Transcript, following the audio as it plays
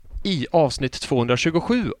I avsnitt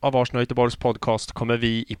 227 av Arsenal Göteborgs podcast kommer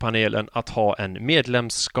vi i panelen att ha en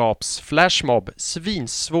medlemskapsflashmob.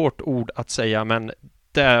 Svinsvårt ord att säga, men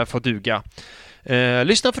det får duga.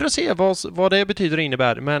 Lyssna för att se vad det betyder och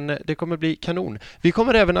innebär, men det kommer bli kanon. Vi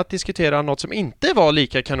kommer även att diskutera något som inte var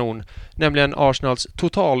lika kanon, nämligen Arsenals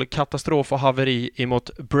total katastrof och haveri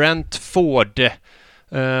emot Brentford.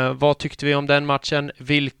 Vad tyckte vi om den matchen?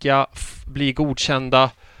 Vilka blir godkända?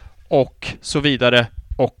 Och så vidare.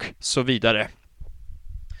 Och så vidare.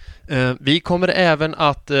 Vi kommer även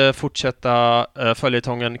att fortsätta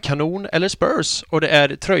följetongen Kanon eller Spurs. Och det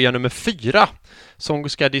är tröja nummer 4 som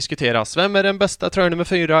ska diskuteras. Vem är den bästa tröja nummer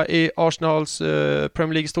 4 i Arsenals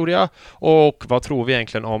Premier League-historia? Och vad tror vi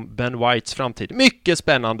egentligen om Ben Whites framtid? Mycket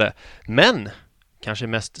spännande. Men, kanske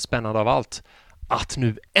mest spännande av allt, att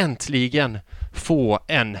nu äntligen få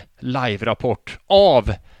en live-rapport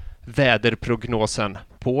av väderprognosen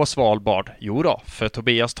på Svalbard. Jo då, för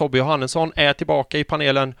Tobias Tobbe Johannesson är tillbaka i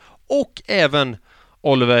panelen och även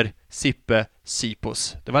Oliver Sippe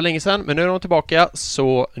Sipos. Det var länge sedan, men nu är de tillbaka,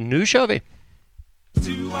 så nu kör vi!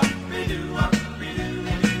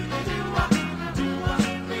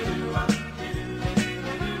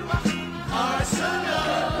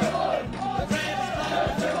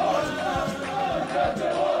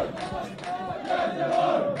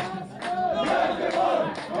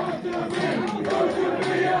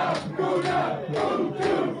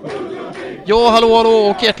 Ja, hallå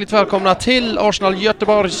och hjärtligt välkomna till Arsenal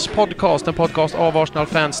Göteborgs podcast. En podcast av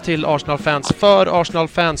Arsenal-fans till Arsenal-fans för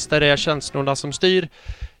Arsenal-fans, där det är känslorna som styr.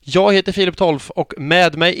 Jag heter Filip Tolf och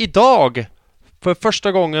med mig idag för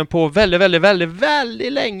första gången på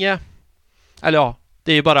väldigt länge. Eller ja,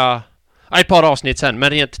 det är ju bara ett par avsnitt sen, men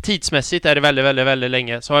rent tidsmässigt är det väldigt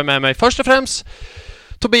länge. Så har jag med mig först och främst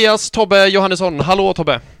Tobias Tobbe Johannesson. Hallå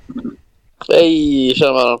Tobbe! Hej,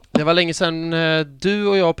 tjena. Det var länge sedan du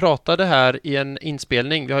och jag pratade här i en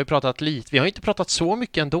inspelning. Vi har ju pratat lite. Vi har inte pratat så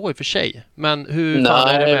mycket ändå i och för sig. Men hur fan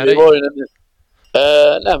är det med dig?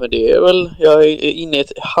 Nej, men det är väl... Jag är inne i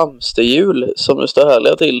ett hamsterhjul som det står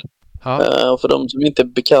härliga till. Ja. Och för de som inte är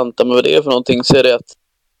bekanta med vad det är för någonting, så är det att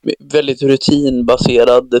väldigt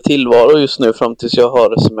rutinbaserad tillvaro just nu fram tills jag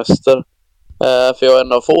har semester. För jag är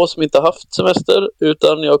en av få som inte har haft semester,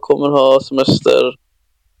 utan jag kommer ha semester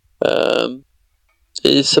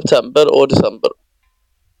i september och december.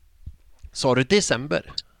 Sa du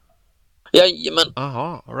december? Jajamän.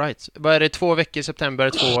 Aha, all right. Vad är det, 2 veckor i september,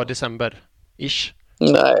 2 december? Ish?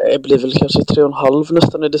 Nej, det blir väl kanske 3,5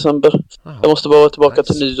 nästan i december. Aha. Jag måste bara vara tillbaka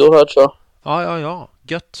till nyår här, tror jag. Ja.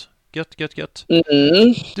 Gött.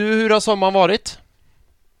 Mm. Du, hur har sommaren varit?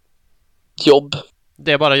 Jobb.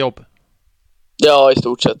 Det är bara jobb? Ja, i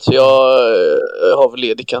stort sett. Jag har väl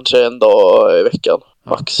ledig kanske en dag i veckan,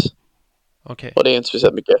 max. Okej. Och det är inte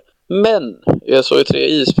speciellt mycket. Men jag såg ju 3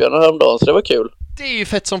 isbjörnar häromdagen, så det var kul. Det är ju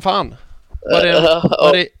fett som fan.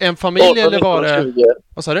 Var det en familj eller var det...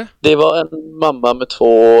 Vad sa du? Det var en mamma med 2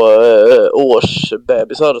 års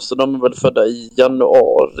bebisar, så de är väl födda i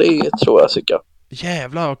januari, tror jag, cirka.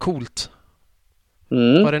 Jävlar, vad coolt.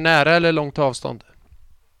 Mm. Var det nära eller långt avstånd?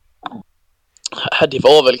 Det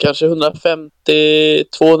var väl kanske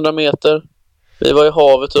 150-200 meter. Vi var i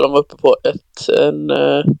havet och de var uppe på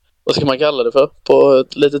vad ska man kalla det för? På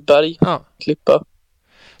ett litet berg. Ja. Klippa.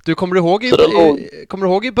 Du kommer du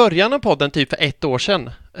ihåg i början av podden, typ för 1 år sedan,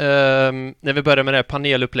 när vi började med det här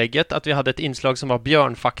panelupplägget, att vi hade ett inslag som var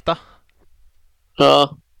björnfakta?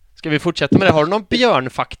 Ja. Ska vi fortsätta med det? Har du någon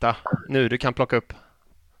björnfakta nu du kan plocka upp?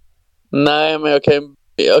 Nej, men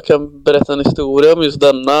jag kan berätta en historia om just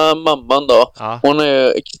denna mamman då. Ja. Hon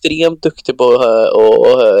är extremt duktig på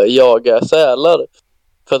att jaga sälar.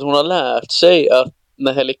 För att hon har lärt sig att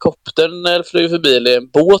när helikoptern flyger förbi eller en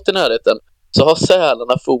båt i närheten, så har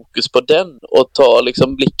sälarna fokus på den och tar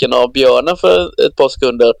liksom blicken av björnen för ett par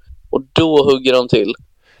sekunder, och då hugger de till.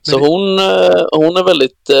 Så hon är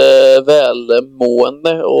väldigt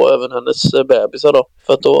välmående, och även hennes bebisar då,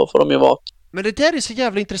 för att då får de ju mat. Men det där är så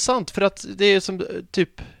jävla intressant, för att det är som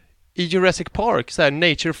typ i Jurassic Park, så här,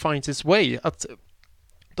 nature finds its way, att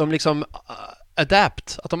de liksom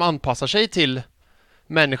att de anpassar sig till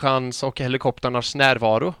människans och helikopternas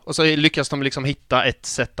närvaro, och så lyckas de liksom hitta ett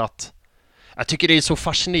sätt att... Jag tycker det är så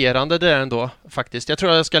fascinerande det där ändå, faktiskt. Jag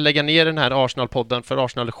tror jag ska lägga ner den här Arsenal-podden, för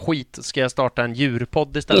Arsenal-skit ska jag starta en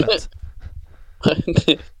djurpodd istället.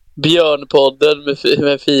 Björnpodden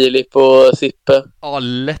med Filip och Sippe. Ja,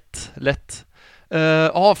 lätt.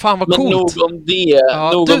 Fan vad men coolt. Nog om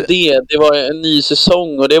det. Det var en ny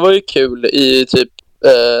säsong, och det var ju kul i typ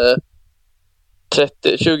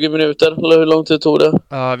 20 minuter, eller hur lång tid tog det?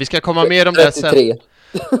 Vi ska komma mer om 33. Det sen.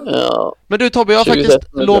 Ja. Men du Tobbe, jag har faktiskt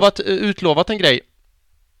utlovat en grej.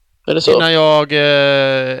 Är det så? Innan jag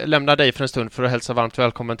lämnar dig för en stund för att hälsa varmt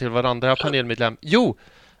välkommen till varandra panelmedlem. Jo,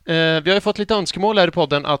 vi har ju fått lite önskemål här i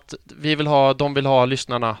podden att de vill ha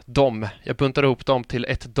lyssnarna, jag buntar ihop dem till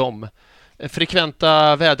ett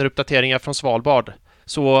frekventa väderuppdateringar från Svalbard.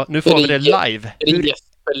 Så nu får vi det live. Är det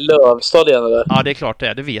Jesper Lövstad igen eller? Ja, det är klart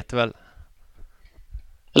det vet du väl.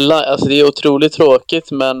 Alltså det är otroligt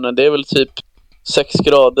tråkigt, men det är väl typ 6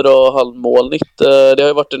 grader och halvmolnigt. Det har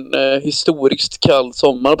ju varit en historiskt kall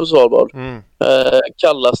sommar på Svalbard.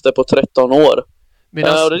 Kallaste på 13 år.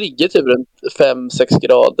 Och det ligger typ runt 5-6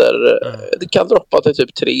 grader. Det kan droppa till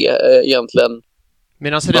typ 3 egentligen.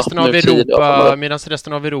 Medan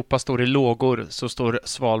resten av Europa står i lågor så står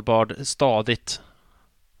Svalbard stadigt.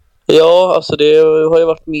 Ja, alltså det har ju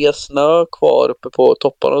varit mer snö kvar uppe på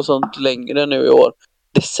topparna och sånt längre nu i år.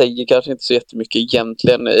 Det säger kanske inte så jättemycket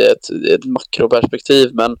egentligen i ett makroperspektiv,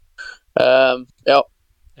 men ja.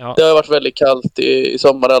 Det har varit väldigt kallt i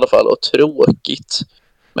sommar i alla fall och tråkigt.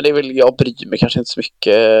 Men det är väl, jag bryr mig kanske inte så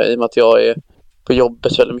mycket i och med att jag är på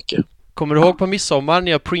jobbet väldigt mycket. Kommer du ihåg på midsommar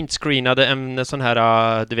när jag printscreenade en sån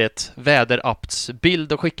här, du vet,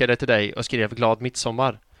 väderappsbild och skickade till dig och skrev glad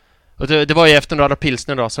midsommar? Och det var ju efter några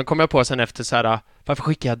pilsner då. Sen kom jag på sen efter så här, varför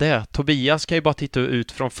skickar jag det? Tobias ska ju bara titta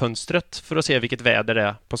ut från fönstret för att se vilket väder det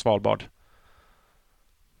är på Svalbard.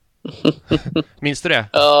 Minns du det?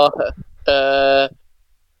 Ja,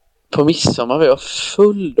 på midsommar var jag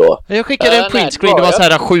full då. Jag skickade en printscreen, det var så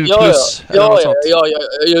här 7 plus. Ja,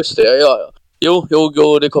 just det, ja.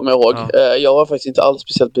 Jo, det kommer jag ihåg. Ja. Jag var faktiskt inte alls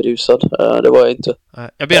speciellt berusad. Det var jag inte.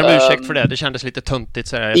 Jag ber om ursäkt för det. Det kändes lite töntigt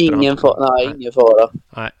så här ingen fara.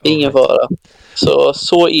 Ingen fara.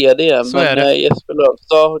 Så är det. Så är det. Jesper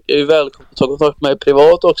Lövstad är ju välkommen att ta kontakt med mig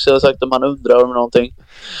privat också. Jag har sagt om han undrar om någonting.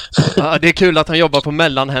 Ja, det är kul att han jobbar på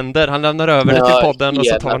mellanhänder. Han lämnar över det till podden och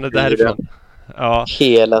så tar han det därifrån. Ja.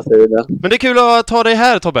 Hela tiden. Men det är kul att ta dig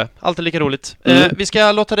här, Tobbe. Alltid lika roligt. Vi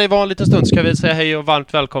ska låta dig vara en liten stund. Ska vi säga hej och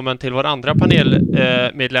varmt välkommen till vår andra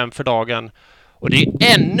panelmedlem för dagen. Och det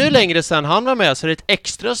är ännu längre sedan han var med, så det är ett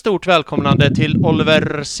extra stort välkomnande till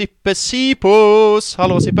Oliver Sippe Sipos.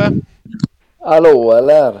 Hallå Sippe. Hallå,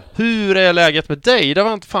 eller? Hur är läget med dig? Det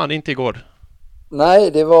var fan inte igår.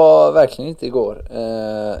 Nej, det var verkligen inte igår.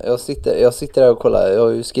 Jag sitter där och kollar. Jag har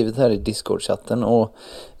ju skrivit här i Discord-chatten och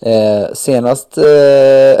senast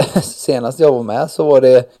jag var med så var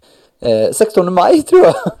det 16 maj tror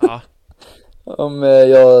jag. Ja. Om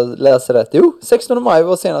jag läser rätt. Jo, 16 maj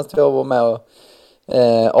var senast jag var med och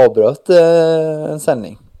avbröt en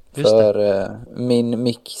sändning. Just för min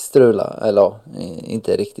mick strula, eller ja,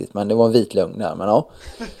 inte riktigt, men det var en vit lögn där, men ja.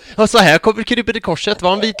 Och så här kommer krypet i korset,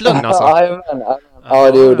 var en vit lögn alltså?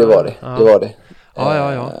 Ja, det var det. Det var det.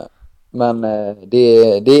 Ja. Men det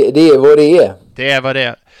är vad det är. Det är vad det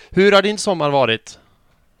är. Hur har din sommar varit?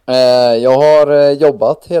 Jag har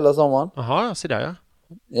jobbat hela sommaren. Jaha, så där ja.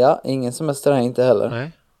 Ja, ingen semester här inte heller.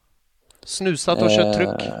 Nej. Snusat och kört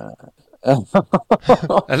truck.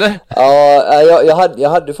 Eller? Ja, jag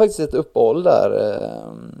hade faktiskt ett uppehåll där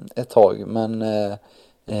ett tag, men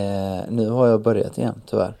nu har jag börjat igen,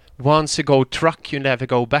 tyvärr. Once you go truck, you never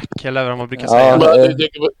go back, eller vad man brukar säga.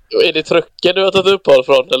 Är det trucken du har tagit uppehåll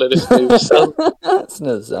från, eller är det snusen?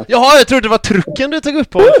 Snusen. Jaha, jag trodde det var trucken du tog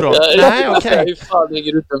uppehåll från. Nej, okej. Hur fan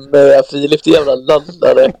hänger du inte med, Filip, det jävla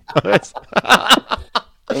landare?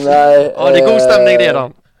 Nej. Ja, det är god stämning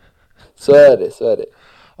redan. Så är det.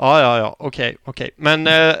 Ja, okej. Men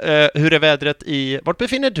hur är vädret vart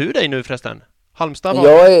befinner du dig nu förresten? Halmstad var?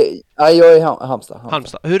 Jag är i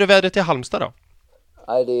Halmstad. Hur är vädret i Halmstad då?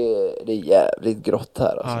 Nej, det är jävligt grått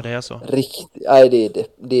här alltså. Ja, det är så.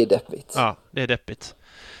 Det är deppigt. Ja, det är deppigt.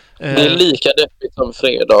 Det är lika deppigt som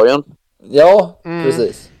fredagen. Ja,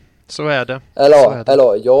 precis. Så är det.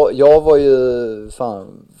 Eller jag var ju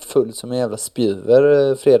fan full som en jävla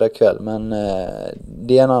spjuver fredag kväll, men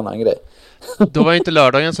det är en annan grej. Då var inte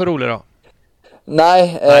lördagen så rolig då?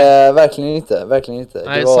 Nej. Verkligen inte. Nej,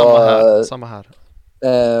 det var, samma här.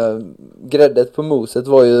 Gräddet på moset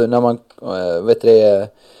var ju när man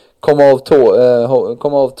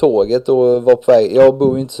kom av tåget och var på väg. Jag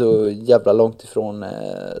bor ju inte så jävla långt ifrån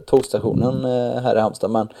tågstationen här i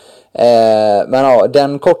Halmstad, men ja,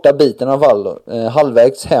 den korta biten av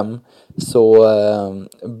halvvägs hem så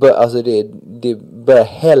alltså det började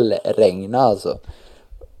hällregna alltså.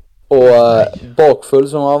 Och bakfull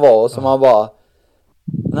som man var, så man bara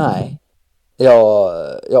nej.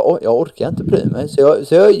 Jag orkar inte bry mig.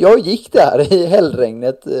 Så jag gick där i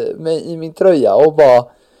hällregnet i min tröja och bara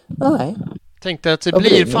nej. Tänkte att det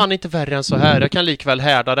blir fan inte värre än så här. Jag kan likväl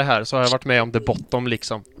härda det här, så har jag varit med om det bottom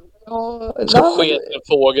liksom. Så sket en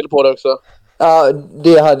fågel på det också. Ja,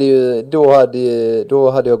 det hade ju,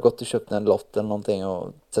 då hade jag gått och köpt en lott eller någonting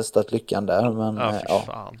och testat lyckan där, men Ja, för ja.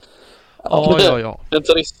 fan. Ja. En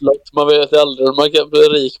turistlott, man vet aldrig om man kan bli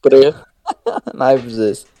rik på det. Nej,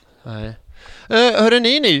 precis. Nej. Hörde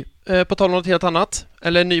ni på tal om något helt annat?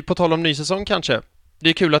 Eller på tal om ny säsong kanske? Det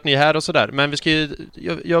är kul att ni är här och sådär, men vi ska ju,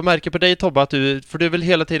 jag märker på dig Tobbe att du vill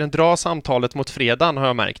hela tiden dra samtalet mot fredagen, har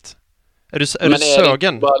jag märkt. Är du sögen? Men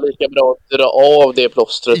är det bara lika bra att dra av det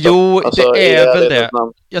plåstret? Jo, alltså, det är väl det.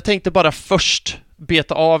 Man... Jag tänkte bara först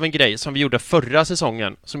beta av en grej som vi gjorde förra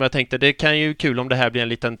säsongen, som jag tänkte, det kan ju kul om det här blir en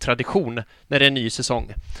liten tradition när det är en ny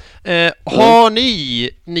säsong. Har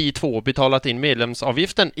ni två betalat in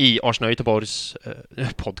medlemsavgiften i Arsenal Göteborgs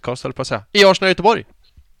podcast, eller på att säga, i Arsenal Göteborg?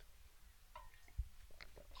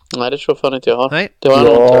 Nej, det tror fan inte jag har. Nej. Det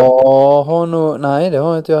har Nej, det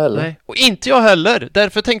har inte jag heller. Nej. Och inte jag heller.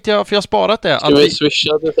 Därför tänkte jag, för jag har sparat det, ska vi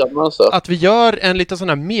swisha tillsammans då? att vi gör en liten sån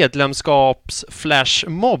här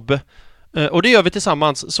medlemskaps-flashmob. Och det gör vi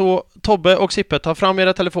tillsammans. Så Tobbe och Sippe, ta fram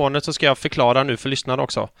era telefoner så ska jag förklara nu för lyssnarna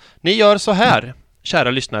också. Ni gör så här,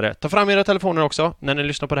 kära lyssnare. Ta fram era telefoner också när ni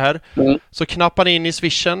lyssnar på det här. Så knappar ni in i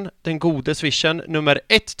swishen, den gode swishen, nummer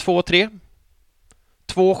 123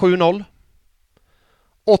 270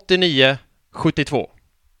 8972.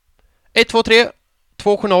 123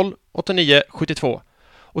 270 8972.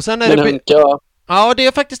 Och sen är det... Ja, det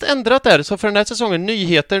är faktiskt ändrat där. Så för den här säsongen,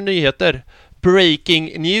 nyheter.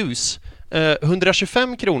 Breaking news.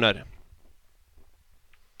 125 kronor.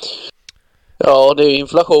 Ja, det är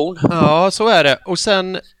inflation. Ja, så är det. Och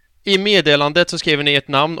sen i meddelandet så skriver ni ett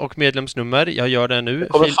namn och medlemsnummer. Jag gör det nu. Jag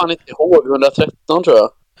kommer fan inte ihåg. 113 tror jag.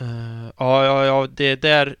 Ja, det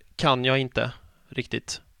där kan jag inte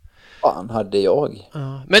riktigt. Fan, hade jag.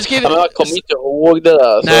 Men skriv... men jag kommer inte ihåg det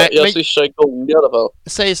där. Nej, så jag swishar igång det i alla fall.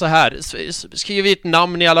 Säg så här. Skriv ett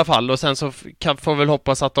namn i alla fall. Och sen så får väl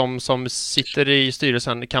hoppas att de som sitter i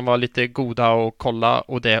styrelsen kan vara lite goda och kolla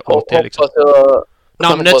och det åt det liksom.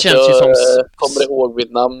 Namnet känns ju som... kommer ihåg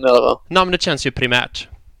mitt namn i alla fall. Namnet känns ju primärt.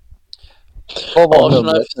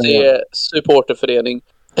 Arsenal FC supporterförening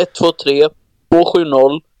 123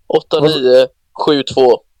 270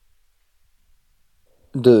 8972.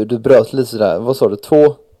 Du bröt lite sådär. Vad sa du?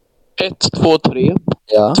 123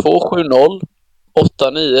 ja. 270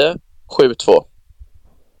 8972.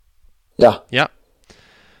 Ja.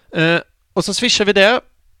 Och så swishar vi det.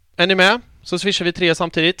 Är ni med? Så swishar vi 3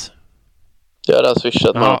 samtidigt. Jag har redan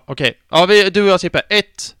swishat. Ja, okej. Ja, du och jag Sippe. 1,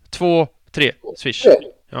 2, 3. Swish.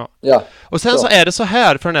 Ja. Och sen så är det så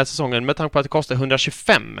här för den här säsongen, med tanke på att det kostar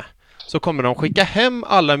 125, så kommer de skicka hem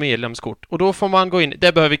alla medlemskort. Och då får man gå in,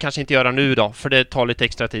 det behöver vi kanske inte göra nu då, för det tar lite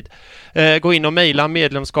extra tid. Gå in och mejla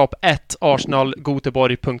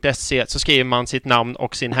medlemskap@arsenalgoteborg.se, så skriver man sitt namn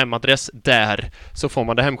och sin hemadress där, så får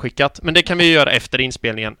man det hemskickat. Men det kan vi göra efter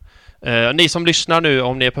inspelningen. Ni som lyssnar nu,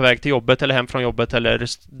 om ni är på väg till jobbet eller hem från jobbet eller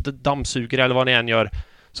dammsuger eller vad ni än gör,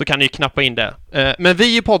 så kan ni knappa in det. Men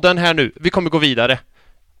vi i podden här nu, vi kommer gå vidare.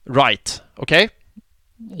 Right, okej?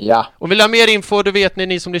 Ja. Och vill ha mer info, då vet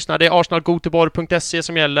ni som lyssnar, det är arsenalgoteborg.se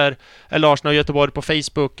som gäller, eller Arsenal Göteborg på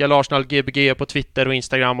Facebook, eller Arsenal GBG på Twitter och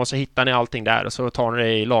Instagram, och så hittar ni allting där och så tar ni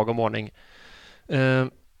det i lagom ordning.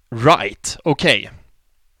 Right, okej.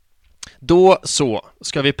 Då så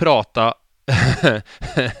ska vi prata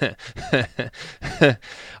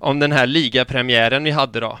om den här ligapremiären vi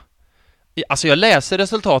hade då. Alltså jag läser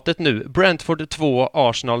resultatet nu. Brentford 2,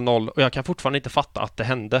 Arsenal 0, och jag kan fortfarande inte fatta att det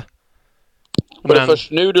hände. Var det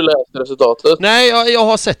först nu du läste resultatet? Nej, jag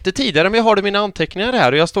har sett det tidigare, men jag har det i mina anteckningar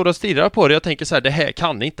här och jag står och stirrar på det och jag tänker så här, det här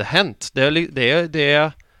kan inte hänt. Vill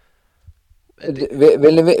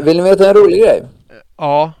ni veta en rolig grej?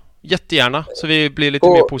 Ja, jättegärna, så vi blir lite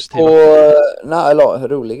mer positiva.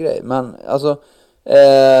 Rolig grej, men alltså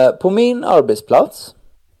på min arbetsplats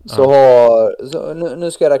så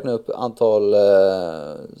nu ska jag räkna upp antal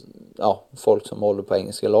folk som håller på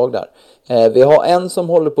engelska lag där. Vi har en som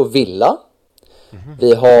håller på Villa.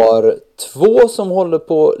 Vi har 2 som håller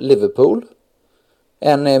på Liverpool.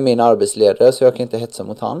 En är min arbetsledare, så jag kan inte hetsa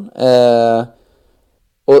mot han.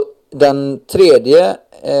 Och den tredje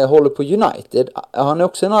håller på United. Han är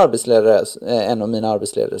också en arbetsledare, en av mina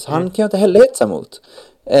arbetsledare. Så han kan jag inte heller hetsa mot.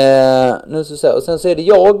 Och sen så är det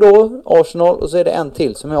jag då, Arsenal, och så är det en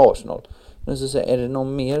till som är Arsenal. Nu så är det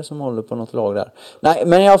någon mer som håller på något lag där. Nej,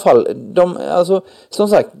 men i alla fall, som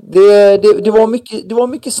sagt, det var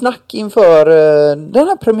mycket snack inför den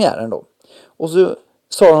här premiären då. Och så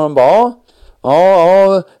sa de bara,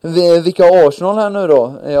 vilka Arsenal här nu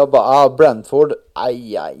då? Jag bara, Brentford.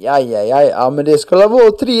 Aj. Ja, men det skulle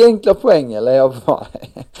vara 3 enkla poäng, eller? Jag bara,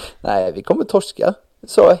 nej, vi kommer torska.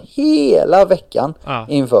 Så hela veckan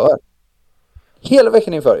inför. Hela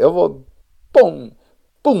veckan inför. Jag var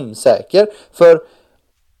boom säker. För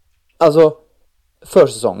alltså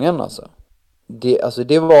försäsongen alltså.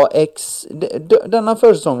 Det var denna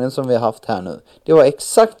försäsongen som vi har haft här nu. Det var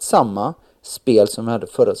exakt samma spel som vi hade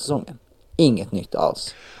förra säsongen. Inget nytt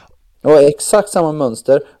alls. Det var exakt samma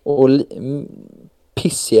mönster och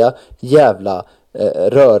pissiga jävla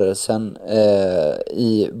rörelsen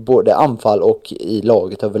i både anfall och i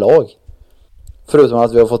laget överlag. Förutom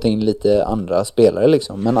att vi har fått in lite andra spelare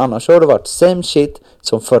liksom. Men annars har det varit same shit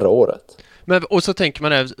som förra året. Men, och så tänker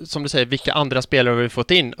man, som du säger, vilka andra spelare har vi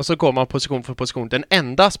fått in? Och så går man position för position. Den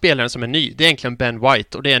enda spelaren som är ny, det är egentligen Ben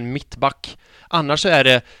White och det är en mittback. Annars så är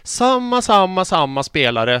det samma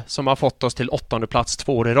spelare som har fått oss till 8:e plats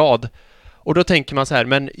 2 år i rad. Och då tänker man så här,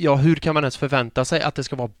 men ja, hur kan man ens förvänta sig att det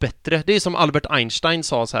ska vara bättre? Det är som Albert Einstein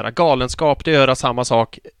sa så här, galenskap, det gör samma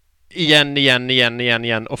sak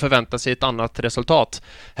igen och förvänta sig ett annat resultat.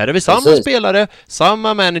 Här är vi samma spelare,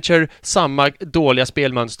 samma manager, samma dåliga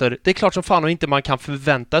spelmönster. Det är klart som fan och inte man kan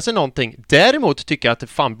förvänta sig någonting. Däremot tycker jag att det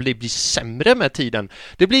fan blir sämre med tiden.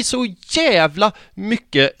 Det blir så jävla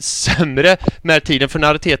mycket sämre med tiden. För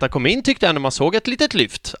när Arteta kom in tyckte jag när man såg ett litet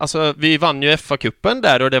lyft. Alltså vi vann ju FA-cupen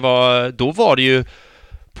där och då var det ju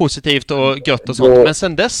positivt och gött och sånt. Men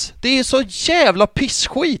sen dess, det är så jävla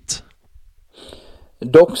pissskit.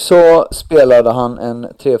 Dock så spelade han en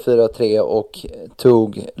 3-4-3 och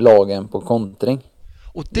tog lagen på kontring.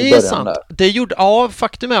 Och det är sant. Det gjorde,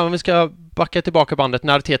 faktum är om vi ska backa tillbaka bandet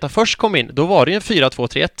när Arteta först kom in, då var det en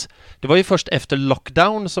 4-2-3-1. Det var ju först efter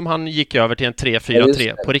lockdown som han gick över till en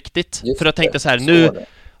 3-4-3 på riktigt. För jag tänkte så här,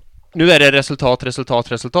 nu är det resultat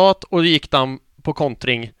och då gick han på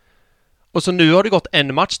kontring. Och så nu har det gått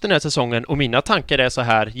en match den här säsongen och mina tankar är så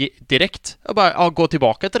här direkt. Jag bara gå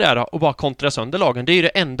tillbaka till det här och bara kontra sönder lagen. Det är ju det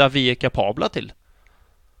enda vi är kapabla till.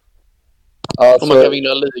 Om man kan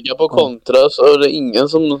vinna liga på kontra så är det ingen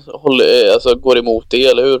som går emot det,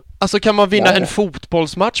 eller hur? Alltså kan man vinna en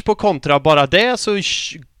fotbollsmatch på kontra bara det så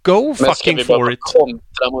go fucking for it.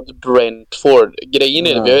 Kontra mot Brentford. Grejen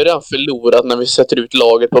är det, vi har ju redan förlorat när vi sätter ut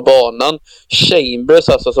laget på banan. Chambers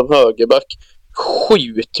alltså som högerback.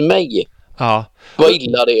 Skjut mig! Ja. Vad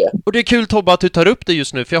illa det är. Och det är kul Tobbe att du tar upp det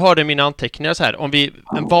just nu, för jag har det i mina anteckningar så här.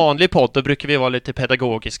 En vanlig podd, då brukar vi vara lite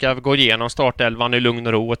pedagogiska, vi går igenom startelvan i lugn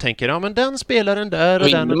och ro och tänker, ja men den spelaren där och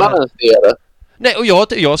den och den. Nej, och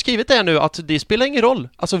jag har skrivit det nu att det spelar ingen roll.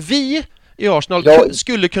 Alltså vi i Arsenal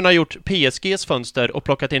skulle kunna gjort PSGs fönster och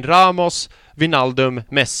plockat in Ramos, Wijnaldum,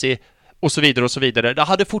 Messi och så vidare och så vidare. Det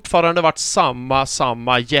hade fortfarande varit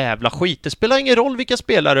samma jävla skit. Det spelar ingen roll vilka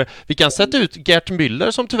spelare. Vi kan sätta ut Gert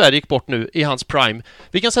Müller som tyvärr gick bort nu i hans prime.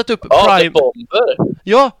 Vi kan sätta upp prime. Bomber.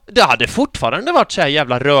 Ja, det hade fortfarande varit så här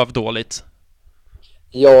jävla rövdåligt.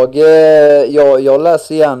 Jag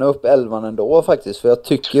läser gärna upp elvan ändå faktiskt, för jag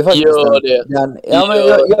tycker faktiskt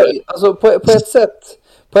alltså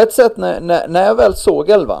på ett sätt när jag väl såg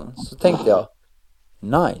elvan så tänkte jag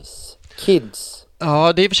nice kids.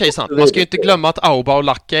 Ja, det är i och för sig sant. Man ska ju inte glömma att Auba och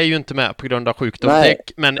Lacka är ju inte med på grund av sjukdom.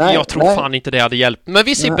 Men jag tror fan inte det hade hjälpt. Men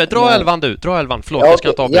vi Sippe, dra elvan du. Dra elvan. Förlåt, jag ska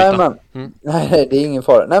inte avbryta. Nej, det är ingen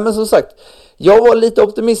fara. Nej, men som sagt, jag var lite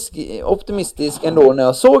optimistisk ändå när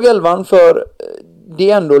jag såg elvan, för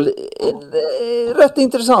det är ändå rätt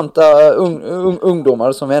intressanta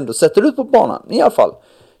ungdomar som vi ändå sätter ut på banan i alla fall.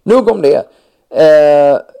 Nog om det.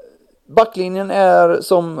 Backlinjen är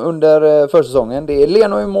som under försäsongen. Det är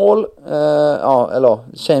Leno i mål.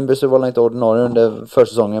 Chambers var inte ordinarie under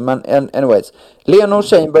försäsongen. Men anyways. Leno,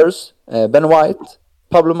 Chambers, Ben White,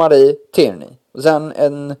 Pablo Mari, Tierney. Och sen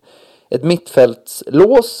ett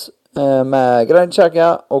mittfältslås med Granit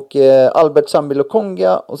Xhaka och Albert Sambi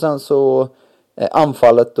Lokonga. Och sen så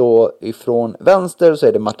anfallet då ifrån vänster så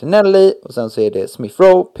är det Martinelli. Och sen så är det Smith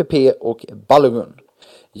Rowe, Pepe och Balogun.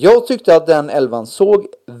 Jag tyckte att den elvan såg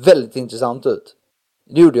väldigt intressant ut.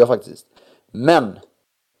 Det gjorde jag faktiskt. Men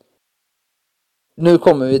nu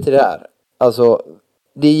kommer vi till det här. Alltså,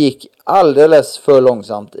 det gick alldeles för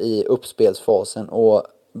långsamt i uppspelsfasen. Och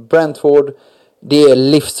Brentford, det är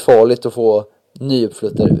livsfarligt att få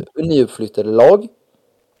nyuppflyttade lag.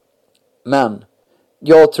 Men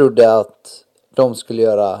jag trodde att de skulle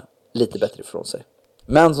göra lite bättre ifrån sig.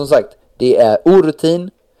 Men som sagt, det är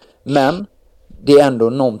orutin. Men det är ändå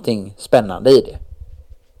någonting spännande i det.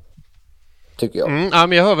 Tycker jag. Ja,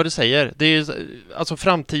 men jag hör vad du säger. Det är alltså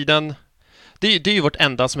framtiden. Det är ju vårt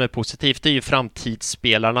enda som är positivt. Det är ju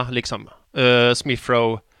framtidsspelarna liksom. Smith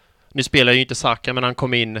Rowe. Nu spelar ju inte Saka, men han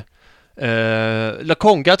kom in.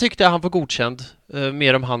 Lokonga tyckte jag han var godkänd.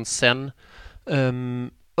 Mer om han sen.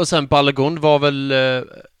 Och sen Balogun var väl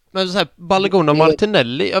Men så här, Balogun och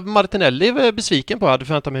Martinelli är besviken på. Jag hade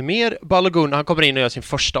förväntat mig mer. Balogun, han kommer in och gör sin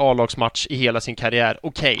första A-lagsmatch i hela sin karriär.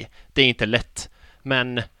 Okej, det är inte lätt.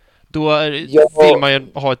 Men då vill man ju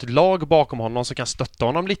ha ett lag bakom honom som kan stötta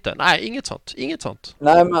honom lite. Nej, inget sånt.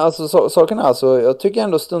 Nej, men alltså saken är alltså, jag tycker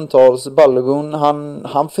ändå stundtals Balogun,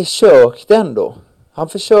 han försökte ändå. Han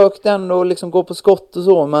försökte ändå liksom gå på skott och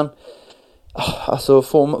så, men alltså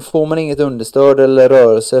får man inget understöd eller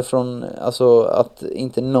rörelse från, alltså att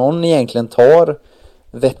inte någon egentligen tar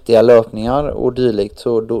vettiga löpningar och dylikt,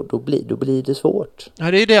 så då blir det svårt.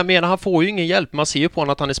 Ja, det är ju det jag menar, han får ju ingen hjälp. Man ser ju på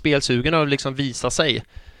honom att han är spelsugen och liksom visar sig.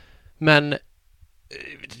 Men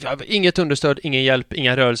inget understöd, ingen hjälp,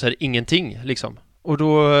 inga rörelser, ingenting liksom. Och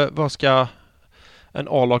då, vad ska en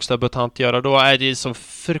A-lagsdebutant göra? Då är det så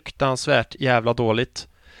fruktansvärt jävla dåligt.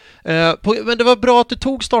 Men det var bra att du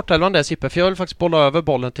tog startelvan där, Sippe, för jag vill faktiskt bolla över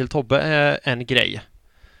bollen till Tobbe en grej.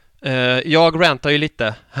 Jag rantar ju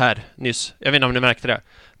lite här nyss. Jag vet inte om ni märkte det.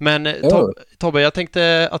 Men Tobbe, jag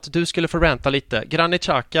tänkte att du skulle få ranta lite. Granit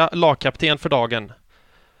Xhaka, lagkapten för dagen.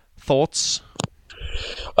 Thoughts?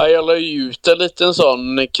 Ja, jag la ju ut en liten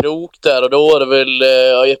sån krok där, och då var det väl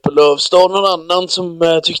Jeppe Löfstad och någon annan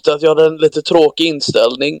som tyckte att jag hade en lite tråkig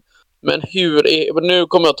inställning. Men nu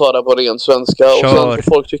kommer jag ta det på ren svenska. Kör. Och sen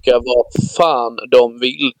får folk tycka vad fan de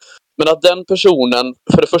vill. Men att den personen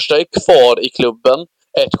för det första är kvar i klubben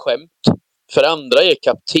är ett skämt. För det andra är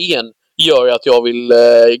kapten gör ju att jag vill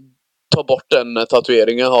ta bort den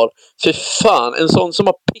tatueringen jag har. För fan, en sån som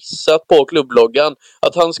har pissat på klubbloggan,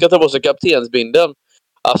 att han ska ta på sig kaptensbinden.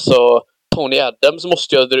 Alltså, Tony Adams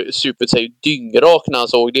måste ju ha supit sig dyngrak när han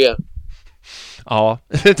såg det. Ja,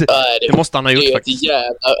 det måste han ha gjort faktiskt.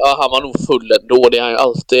 Han var nog full ändå, det är han ju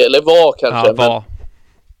alltid. Eller var kanske. Ja, var.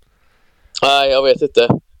 Nej, jag vet inte.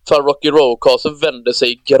 För Rocky Roadcaster vände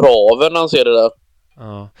sig i graven när han ser det där.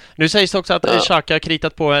 Ja. Nu sägs det också att Xhaka har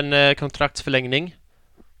kritat på en kontraktsförlängning.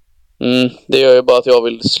 Det gör ju bara att jag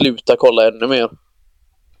vill sluta kolla ännu mer.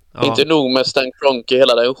 Ja. Inte nog med Stan Kroenke,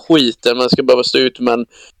 hela den skiten. Man ska behöva stå ut med en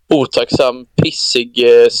otacksam, pissig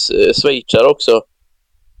schweizare också.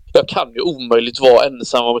 Jag kan ju omöjligt vara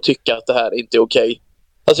ensam om att tycka att det här inte är okej.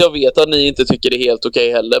 Alltså jag vet att ni inte tycker det är helt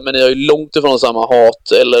okej heller, men ni har ju långt ifrån samma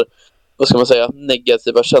hat eller, vad ska man säga,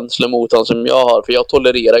 negativa känslor mot han som jag har. För jag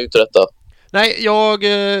tolererar ju inte detta. Nej,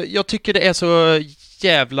 jag tycker det är så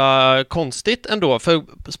jävla konstigt ändå. För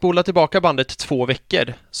spola tillbaka bandet 2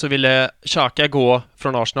 veckor så ville Xhaka gå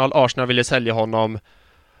från Arsenal. Arsenal ville sälja honom.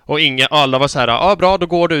 Och alla var så här, bra, då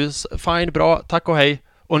går du. Fine, bra, tack och hej.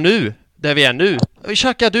 Och nu, där vi är nu.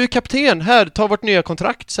 Xhaka, du är kapten. Här, ta vårt nya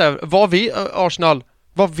kontrakt. Så här, Arsenal,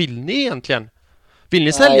 vad vill ni egentligen? Vill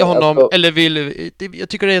ni sälja honom? Alltså... Eller jag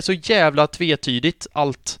tycker det är så jävla tvetydigt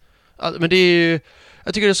allt. Men det är ju...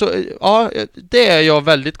 Jag tycker det är så... Ja, det är jag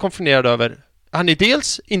väldigt konfunderad över. Han är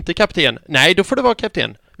dels inte kapten. Nej, då får du vara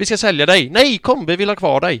kapten. Vi ska sälja dig. Nej, kom, vi vill ha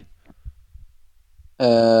kvar dig.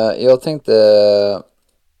 Jag tänkte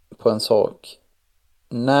på en sak.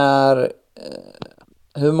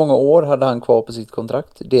 Hur många år hade han kvar på sitt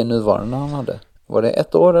kontrakt? Det nuvarande han hade. Var det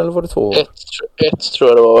 1 år eller var det 2 år? Ett tror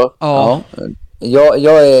jag det var. Ja.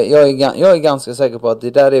 Jag är ganska säker på att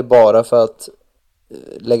det där är bara för att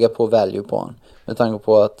lägga på value på han. Med tanke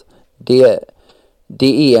på att det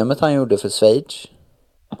EM:et han gjorde för Schweiz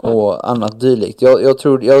och annat dylikt. Jag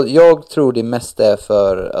tror det mest är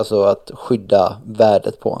för alltså, att skydda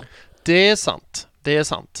värdet på han. Det är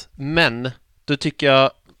sant. Men då tycker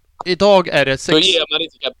jag idag är det 6... Då ger man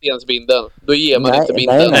inte kaptensbinden. Då ger man inte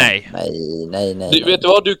binden. Nej. Vet du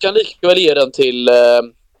vad? Du kan lika väl ge den till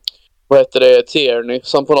Tierney,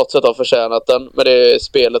 som på något sätt har förtjänat den med det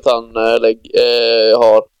spelet han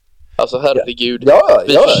har. Alltså herregud.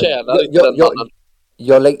 Vi förtjänar inte den mannen.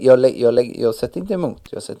 Jag sätter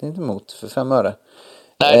inte emot för 5 öre.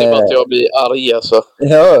 Nej, det är bara att jag blir arg alltså.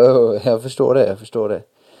 Ja, jag förstår det.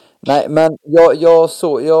 Nej, men jag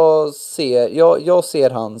ser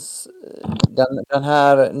hans den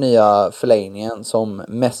här nya förlängningen som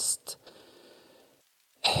mest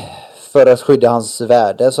för att skydda hans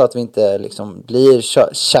värde så att vi inte liksom blir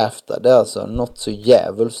käftade, alltså något så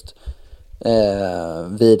jävulst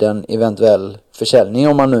vid en eventuell försäljning,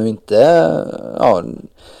 om man nu inte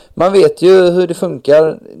man vet ju hur det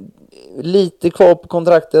funkar, lite kvar på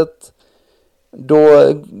kontraktet,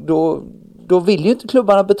 då vill ju inte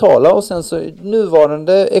klubbarna betala, och sen så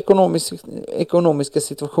nuvarande ekonomiska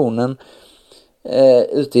situationen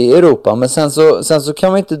ute i Europa, men sen så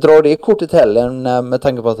kan man inte dra det kortet heller med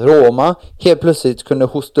tanke på att Roma helt plötsligt kunde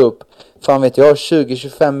hosta upp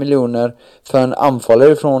 20-25 miljoner för en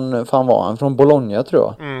anfallare från Bologna, tror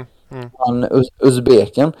jag. Han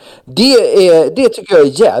Uzbeken. Det tycker jag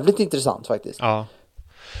är jävligt intressant faktiskt. Ja.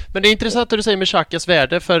 Men det är intressant att du säger med Xhakas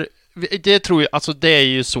värde, för det tror jag, alltså det är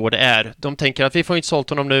ju så det är. De tänker att vi får inte sålt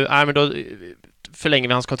honom nu, nej men då förlänger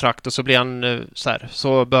vi hans kontrakt och så blir han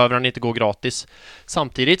så behöver han inte gå gratis.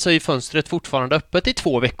 Samtidigt så är ju fönstret fortfarande öppet i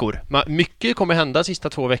 2 veckor. Mycket kommer hända sista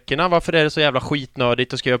 2 veckorna. Varför är det så jävla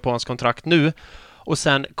skitnödigt att skriva på hans kontrakt nu? Och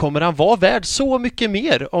sen kommer han vara värd så mycket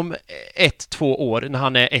mer om 1-2 år när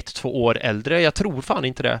han är 1-2 år äldre. Jag tror fan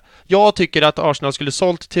inte det. Jag tycker att Arsenal skulle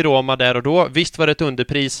sålt till Roma där och då. Visst var det ett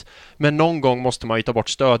underpris, men någon gång måste man ju ta bort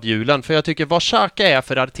stödhjulen. För jag tycker vad Xhaka är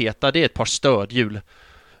för Arteta, det är ett par stödhjul.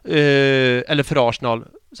 Eller för Arsenal.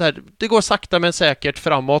 Så här, det går sakta men säkert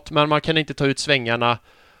framåt, men man kan inte ta ut svängarna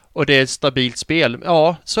och det är ett stabilt spel.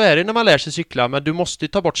 Ja, så är det när man lär sig cykla, men du måste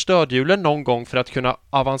ta bort stödhjulen någon gång för att kunna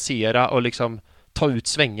avancera och liksom ta ut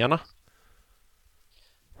svängarna.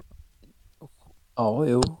 Ja,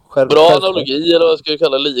 jo. Bra analogi, eller vad ska jag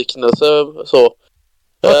kalla liknelse, så.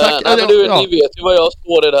 Ja, tack. Nej, men ni vet ju vad jag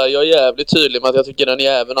står i det här. Jag är jävligt tydlig med att jag tycker den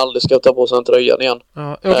jäveln aldrig ska ta på sig en tröjan igen.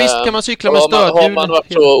 Ja, visst kan man cykla med stödhjul. Har man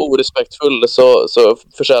varit så orespektfull så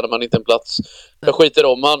förtjänar man inte en plats. Jag skiter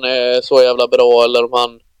om han är så jävla bra eller om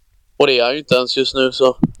han... Och det är han ju inte ens just nu,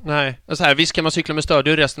 så... Nej, så här, visst kan man cykla med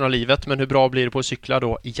stödhjul resten av livet, men hur bra blir det på att cykla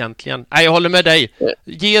då egentligen? Nej, jag håller med dig.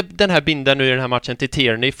 Ge den här binden nu i den här matchen till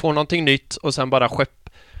Tierney, få någonting nytt och sen bara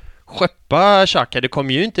skeppa Xhaka. Det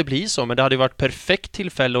kommer ju inte bli så, men det hade ju varit perfekt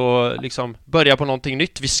tillfälle att liksom börja på någonting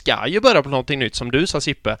nytt. Vi ska ju börja på någonting nytt, som du sa,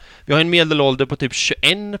 Sippe. Vi har en medelålder på typ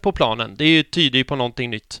 21 på planen. Det är ju tydligt på någonting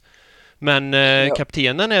nytt. Men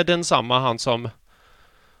kaptenen är densamma, han som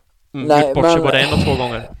gick bort sig både 1 och 2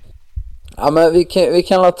 gånger. Ja, men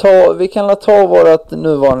vi kan ta vårat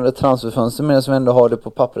nuvarande transferfönster, men som ändå har det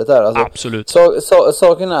på pappret där. Alltså, absolut.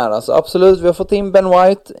 Saken är alltså, absolut, vi har fått in Ben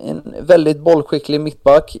White, en väldigt bollskicklig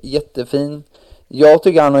mittback, jättefin. Jag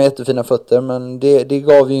tycker han har jättefina fötter, men det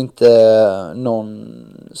gav ju inte någon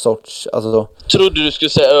sorts, alltså... Trodde du skulle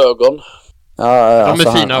säga ögon. Ja, de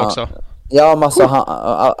är fina också. Ja, massa,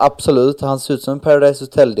 absolut, han ser ut som en Paradise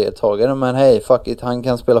Hotel-deltagare, men hej, fuck it, han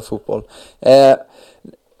kan spela fotboll.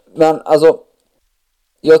 Men alltså,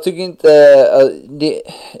 jag tycker inte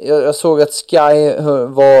jag såg att Sky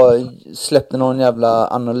släppte någon jävla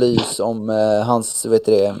analys om hans,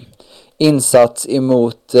 insats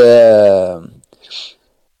emot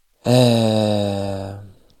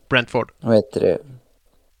Brentford. Vad heter det?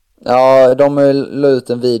 Ja, de la ut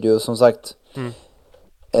en video som sagt.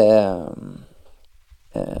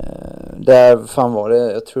 Där fan var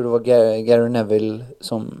det, jag tror det var Gary Neville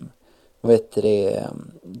som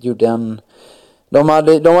gjorde en... De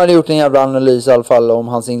hade gjort en jävla analys i alla fall om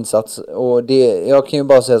hans insats. Och jag kan ju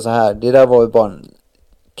bara säga så här, det där var ju bara en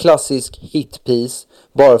klassisk hitpiece.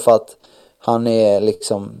 Bara för att han är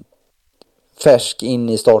liksom färsk in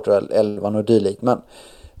i startelvan och dylikt. Men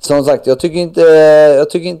som sagt, jag tycker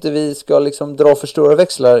inte vi ska liksom dra för stora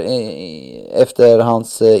växlar efter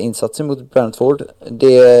hans insatser mot Brentford.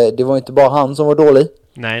 Det var inte bara han som var dålig.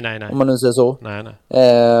 Nej. Om man nu säger så. Nej.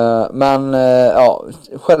 Men ja,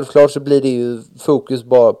 självklart så blir det ju fokus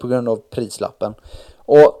bara på grund av prislappen.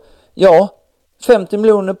 Och ja, 50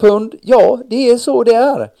 miljoner pund, ja, det är så det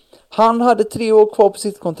är. Han hade 3 år kvar på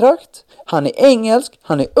sitt kontrakt. Han är engelsk,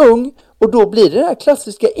 han är ung. Och då blir det den här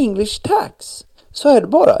klassiska English tax. Så är det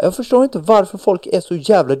bara. Jag förstår inte varför folk är så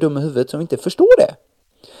jävla dumma i huvudet som inte förstår det.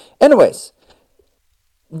 Anyways.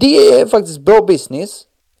 Det är faktiskt bra business.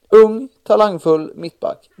 Ung, talangfull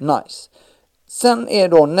mittback. Nice. Sen är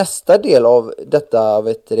då nästa del av detta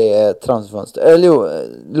transferfönster. Eller jo,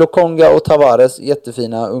 Lokonga och Tavares,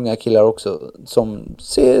 jättefina unga killar också som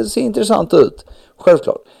ser intressant ut.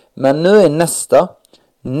 Självklart. Men nu är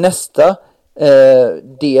nästa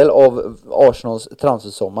del av Arsenals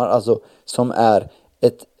transfersommar, alltså som är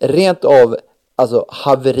ett rent av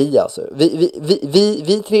haveri alltså.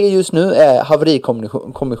 Vi tre just nu är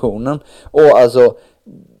haverikommissionen och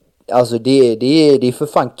alltså det är för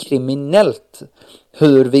fan kriminellt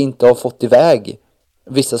hur vi inte har fått iväg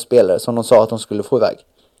vissa spelare som de sa att de skulle få iväg.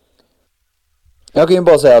 Jag kan ju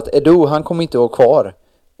bara säga att Edu, han kommer inte att vara kvar.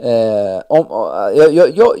 Jag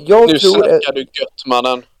nu tror... snackar du gött,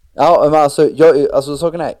 mannen. Ja, men alltså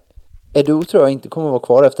saken är, Edu tror jag inte kommer att vara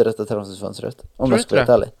kvar efter detta transferfönstret. Om jag ska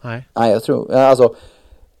vara ärlig. Nej, jag tror... Alltså,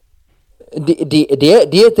 det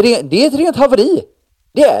är ett rent haveri.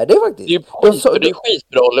 Det är det faktiskt. Det är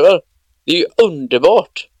skitbra, Oliver. Det är ju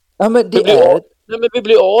underbart. Ja, men vi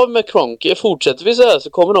blir av med Kroenke. Fortsätter vi så här så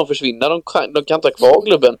kommer de försvinna. De kan inte ha kvar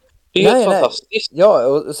klubben. Det är fantastiskt. Ja,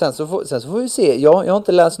 och sen så får vi se. Jag har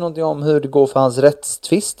inte läst någonting om hur det går för hans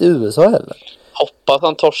rättstvist i USA heller. hoppas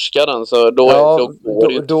han torskar den, så då går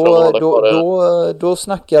det inte från att hålla kvar det.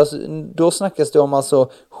 Då snackas det om alltså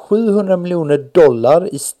 $700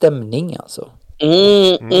 miljoner i stämning alltså. Ja,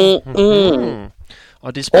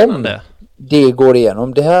 det är spännande. Om det går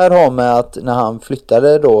igenom. Det här har med att när han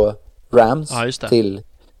flyttade då Rams till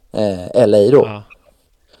LA då. Ja.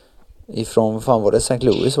 Ifrån, vad fan var det? St.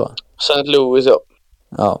 Louis, va? St. Louis, ja.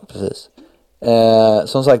 Ja, precis.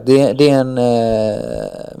 Som sagt, det är en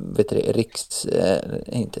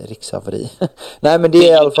inte rikshaveri. Nej, men det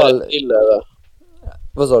är i alla fall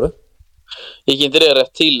vad sa du? Gick inte det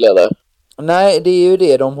rätt till, eller? Nej, det är ju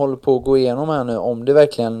det de håller på att gå igenom här nu, om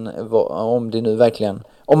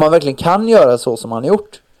man verkligen kan göra så som han har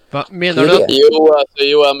gjort. Vad menar du?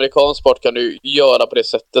 Jo, amerikansk sport kan du göra på det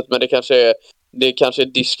sättet, men det kanske är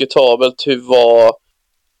diskutabelt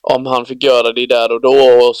om han fick göra det där och då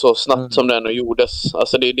och så snabbt som det ändå gjordes.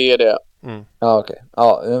 Alltså det är det. Ja, okej.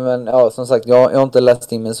 Ja, men som sagt, jag har inte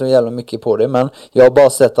läst in mig så jävla mycket på det, men jag har bara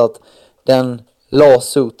sett att den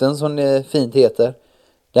lawsuiten, som det fint heter,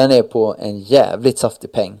 den är på en jävligt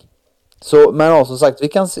saftig peng. Så, men ja, som sagt,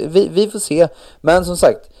 vi får se. Men som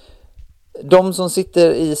sagt, de som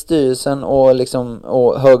sitter i styrelsen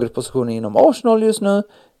och högre positioner inom Arsenal just nu,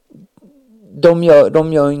 de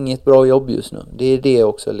gör inget bra jobb just nu. Det är det jag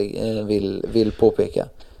också vill påpeka.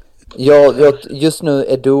 Just nu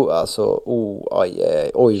är du alltså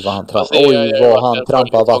oj vad han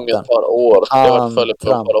trampar vatten. Han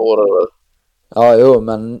trampar. Ja, jo,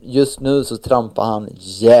 men just nu så trampar han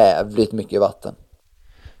jävligt mycket vatten.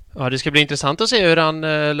 Ja, det ska bli intressant att se hur han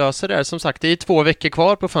löser det här. Som sagt, det är 2 veckor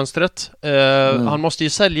kvar på fönstret. Han måste ju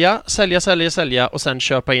sälja och sen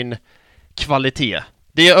köpa in kvalitet.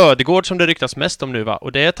 Det är Ödegård som det ryktas mest om nu, va?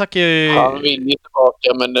 Och det tackar ju... Han vill ju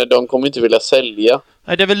tillbaka, men de kommer inte vilja sälja.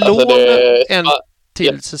 Nej, det är väl lån en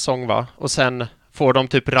till säsong, va? Och sen får de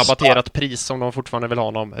typ rabatterat pris som de fortfarande vill ha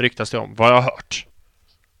honom, ryktas det om, vad jag har hört.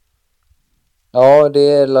 Ja,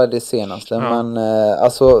 det är det senaste. Ja. Men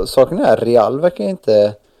alltså, saken är, Real verkar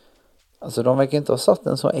inte... Alltså, de verkar inte ha satt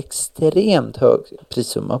en så extremt hög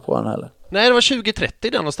prissumma på han heller. Nej, det var 20-30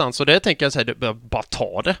 där någonstans. Och det tänker jag säga, bara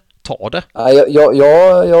ta det. Ja,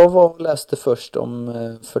 jag var och läste först om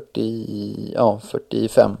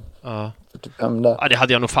 45. Ja. 45 där. Ja, det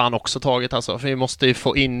hade jag nog fan också tagit alltså. För vi måste ju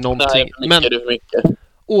få in någonting. Nej, men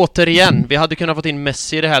återigen, vi hade kunnat få in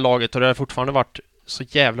Messi i det här laget. Och det har fortfarande varit så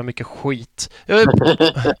jävla mycket skit.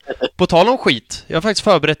 På tal om skit. Jag har faktiskt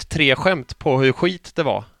förberett 3 skämt på hur skit det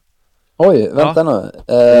var. Oj, vänta nu.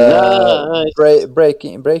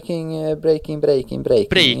 Breaking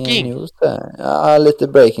news. Ja, lite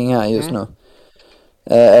breaking här just nu.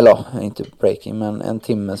 Eller inte breaking, men en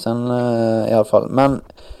timme sen i alla fall. Men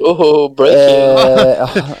breaking.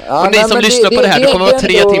 Och ni som lyssnar på det här, det kommer vara 3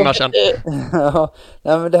 timmar sedan.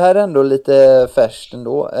 Nej, men det här är ändå lite färskt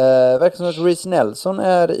ändå. Verkar som att Reece Nelson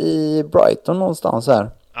är i Brighton någonstans här.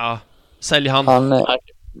 Ja, säljer han.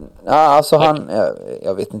 Ja, alltså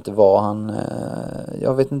jag vet inte vad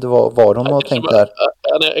vad de har tänkt där.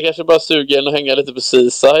 Jag kanske bara suger och hänga lite på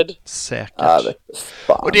Seaside. Säkert.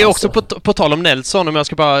 Fan, och det är också på tal om Nelson, om jag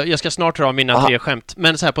ska snart dra mina 3 skämt.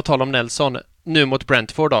 Men så här, på tal om Nelson, nu mot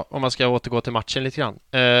Brentford då, om man ska återgå till matchen lite grann.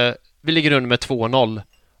 Vi ligger under med 2-0.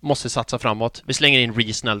 Måste satsa framåt. Vi slänger in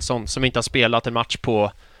Reece Nelson som inte har spelat en match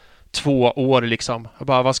på 2 år liksom. Och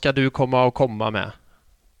bara, vad ska du komma med?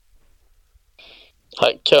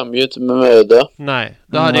 Han kan ju inte med möda. Nej,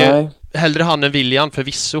 då hade ju hellre han än William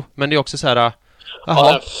förvisso. Men det är också så här...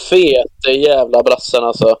 Ja, den fete jävla brassen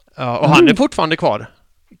alltså. Ja, och han är fortfarande kvar.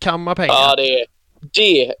 Kamma pengar. Ja,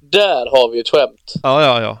 där har vi ett skämt.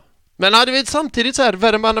 Ja. Men hade vi samtidigt så här,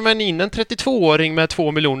 värmade man in en 32-åring med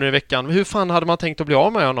 2 miljoner i veckan. Hur fan hade man tänkt att bli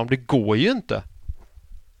av med honom? Det går ju inte.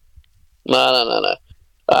 Nej.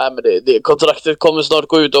 Nej, men det kontraktet kommer snart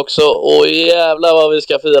gå ut också. Och jävlar vad vi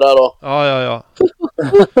ska fira då. Ja.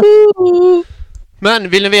 Men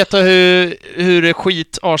vill ni veta hur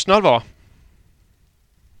skit Arsenal var?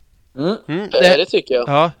 Det tycker jag.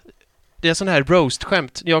 Ja, det är sån här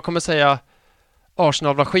roast-skämt. Jag kommer säga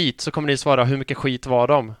Arsenal var skit, så kommer ni svara hur mycket skit var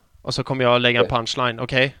de? Och så kommer jag lägga en punchline,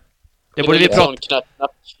 okej? Det borde vi prata... Knack.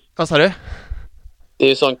 Vad sa du? Det är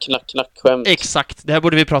ju sån knack-skämt. Exakt, det här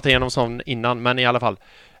borde vi prata igenom sån innan, men i alla fall.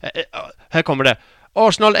 Här kommer det.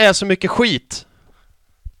 Arsenal är så mycket skit.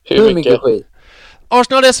 Hur mycket skit?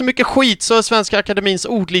 Arsenal är så mycket skit så Svenska Akademins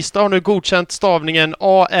ordlista har nu godkänt stavningen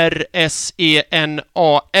ARSENAL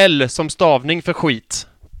som stavning för skit.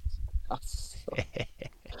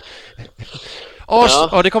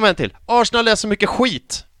 Ja, det kommer en till. Arsenal är så mycket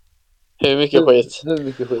skit. Hur mycket skit?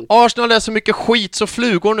 Arsenal är så mycket skit så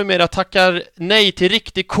flugor numera tackar nej till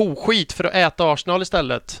riktig koskit för att äta Arsenal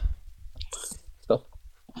istället.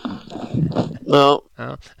 Ja.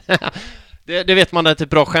 Ja. Det vet man, det är ett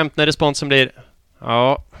bra skämt när responsen blir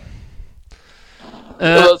ja.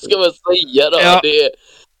 Vad ska man säga då? Ja. Det är...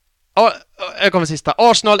 Jag kommer sista.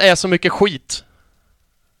 Arsenal är så mycket skit.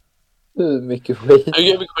 Hur mycket skit?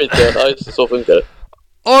 Hur mycket skit är det? Ja, just det, så funkar det.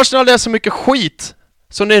 Arsenal är så mycket skit.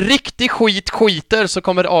 Så när riktig skit skiter så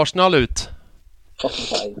kommer Arsenal ut. Oh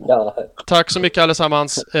my God. Tack så mycket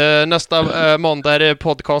allesammans. Nästa måndag är det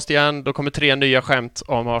podcast igen. Då kommer 3 nya skämt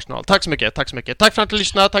om Arsenal. Tack så mycket, tack så mycket. Tack för att ni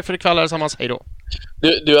lyssnade, tack för ikväll allesammans. Hej då.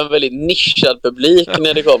 Du är en väldigt nischad publik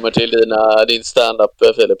när det kommer till din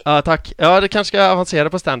stand-up, Filip. Ja, tack. Ja, det kanske ska avancera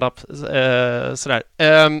på stand-up. Sådär.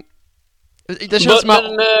 Det känns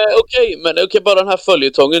Okej, bara den här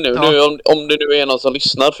följetongen nu. Ja. Nu om det nu är någon som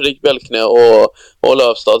lyssnar, Fredrik Belkne och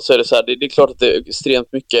Löfstad, så är det så här, det är klart att det är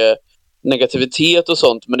extremt mycket negativitet och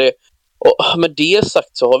sånt, men med det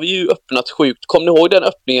sagt så har vi ju öppnat sjukt. Kommer ni ihåg den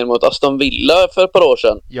öppningen mot Aston Villa för ett par år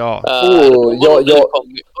sedan? Ja.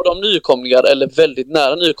 Var de nykomlingar eller väldigt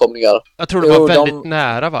nära nykomlingar? Jag tror det var väldigt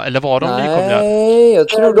nära, va? Eller var de nykomlingar? Nej, jag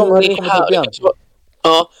tror de hade kommit upp igen.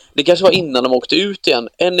 Ja, det kanske var innan de åkte ut igen.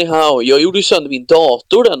 Anyhow, jag gjorde ju sönder min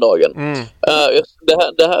dator den dagen. Den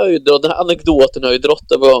här anekdoten har jag ju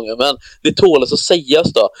drott över gånger, men det tålas att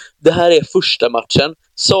sägas då. Det här är första matchen.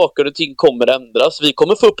 Saker och ting kommer ändras. Vi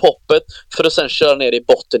kommer få upp hoppet för att sen köra ner i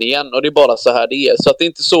botten igen. Och det är bara så här det är. Så att det är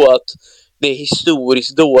inte så att det är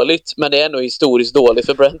historiskt dåligt, men det är nog historiskt dåligt,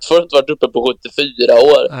 för Brentford har inte varit uppe på 74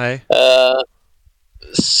 år. Nej.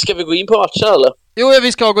 Ska vi gå in på matchen eller? Jo,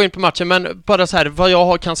 vi ska gå in på matchen, men bara så här, vad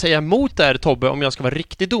jag kan säga emot där, Tobbe, om jag ska vara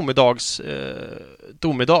riktigt domedag,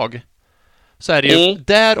 så är det ju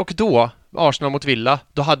där och då, Arsenal mot Villa,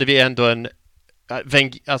 då hade vi ändå en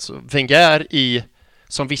Wenger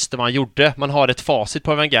som visste vad han gjorde. Man har ett facit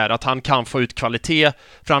på Wenger, att han kan få ut kvalitet,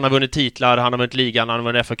 för han har vunnit titlar, han har vunnit ligan, han har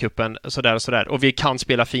vunnit FA-cupen, sådär och sådär. Och vi kan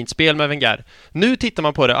spela fint spel med Wenger. Nu tittar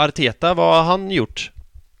man på det, Arteta, vad har han gjort?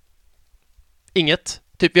 Inget.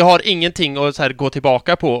 Typ, vi har ingenting att så här gå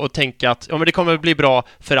tillbaka på och tänka att men det kommer att bli bra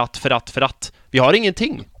för att. Vi har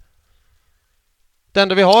ingenting. Det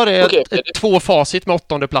enda vi har är två facit med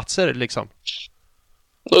 8:e platser liksom.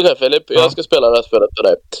 Okej, Filip, jag ska spela det här spelet för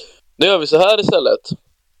dig. Nu gör vi så här istället.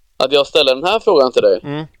 Att jag ställer den här frågan till dig.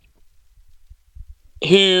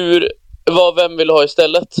 Vem vill du ha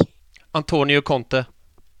istället? Antonio Conte.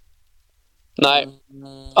 Nej,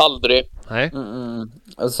 aldrig. Nej.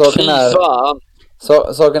 Saken är.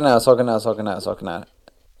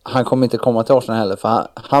 Han kommer inte komma till Arsenal heller, för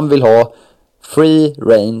han vill ha free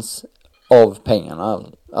reigns av pengarna.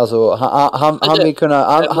 Alltså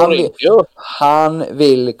han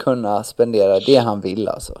vill kunna spendera det han vill,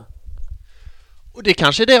 alltså. Och det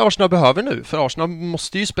kanske är det Arsenal behöver nu, för Arsenal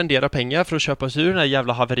måste ju spendera pengar för att köpa sig ur det här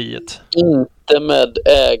jävla haveriet. Inte med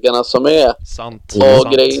ägarna som är. Sant.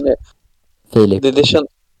 Grejen är. Filip. Det känns...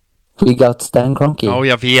 We got Stan Kroenke. Ja,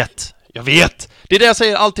 jag vet. Det är det jag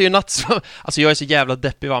säger, allt är ju nattsvart. Alltså jag är så jävla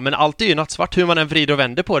deppig, va? Men allt är ju nattsvart. Hur man än vrider och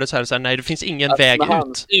vänder på det så här, nej, det finns ingen väg ut.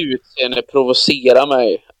 Hans utseende provocerar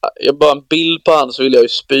mig. Jag bara en bild på han så vill jag ju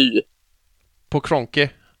spy. På Kroenke?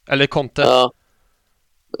 Eller Conte? Ja.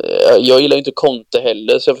 Jag gillar ju inte Conte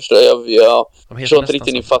heller, så jag förstår inte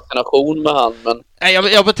riktigt din fascination med han, men... Nej,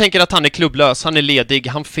 jag bara tänker att han är klubblös, han är ledig,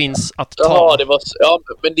 han finns att ta.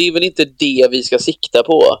 Men det är väl inte det vi ska sikta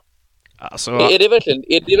på. Alltså... Är det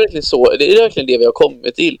verkligen så? Det är verkligen det vi har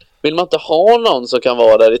kommit till. Vill man inte ha någon som kan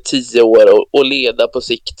vara där i 10 år och leda på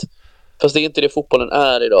sikt? Fast det är inte det fotbollen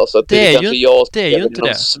är idag, så att det är kanske det är ju inte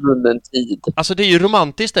det. Svunnen tid. Alltså det är ju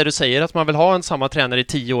romantiskt det du säger, att man vill ha en samma tränare i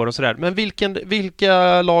 10 år och sådär. Men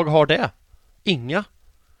vilka lag har det? Inga.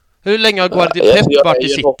 Hur länge har Pep varit i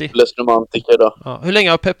City? Ja, hur länge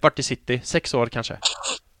har Pep varit i City? 6 år kanske.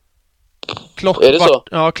 Klopp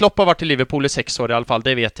har varit i Liverpool i 6 år i alla fall,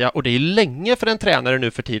 det vet jag. Och det är länge för en tränare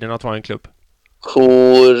nu för tiden att vara en klubb.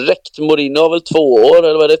 Korrekt. Mourinho har väl 2 år,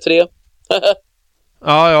 eller vad är det, 3?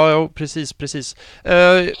 Ja, precis.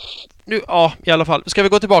 Nu, i alla fall. Ska vi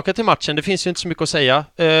gå tillbaka till matchen? Det finns ju inte så mycket att säga.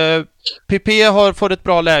 PP har fått ett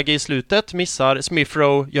bra läge i slutet, missar. Smith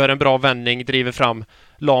Rowe gör en bra vändning, driver fram,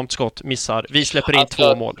 lamt skott, missar. Vi släpper in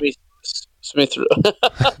 2 mål. Smith Rowe.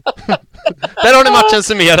 Där har ni matchen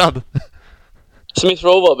summerad. Smith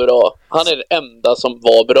Rowe var bra. Han är den enda som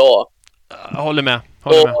var bra. Jag håller med.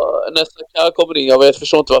 Och nästa kommer in, jag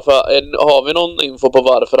förstår inte varför. Har vi någon info på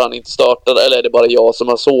varför han inte startar, eller är det bara jag som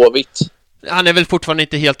har sovit? Han är väl fortfarande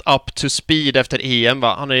inte helt up to speed efter EM,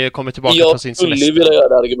 va? Han har ju kommit tillbaka från sin semester.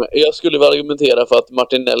 Jag skulle vilja argumentera för att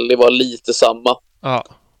Martinelli var lite samma. Ja.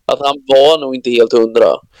 att han var nog inte helt 100.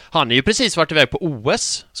 Han är ju precis varit iväg på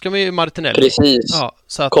OS, ska vi ju Martinelli. Precis. Ja,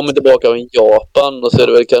 så att Kommer tillbaka från Japan och så är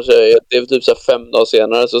det väl kanske, det är typ så här 5 dagar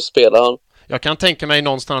senare så spelar han. jag kan tänka mig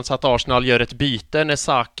någonstans att Arsenal gör ett byte när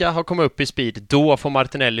Saka har kommit upp i speed. Då får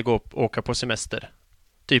Martinelli gå upp och åka på semester.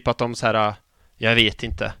 Typ att de så här, jag vet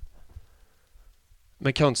inte.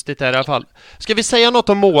 Men konstigt är det i alla fall. Ska vi säga något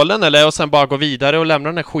om målen eller och sen bara gå vidare och lämna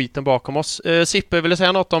den här skiten bakom oss? Sippe, vill du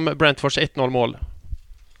säga något om Brentfords 1-0-mål?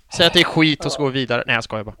 Säg att det är skit och så går vi vidare. Nej, jag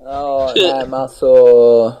skojar bara. Ja, nej men alltså...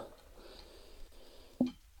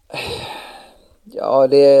 Ja,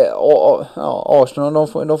 det är... Ja, Arsenal,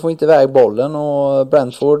 de får inte iväg bollen och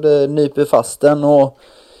Brentford nyper fast den och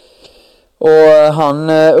han,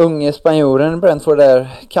 unge spanjoren Brentford där,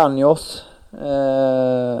 Caños,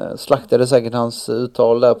 slaktade säkert hans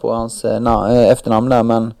uttal där på hans efternamn där,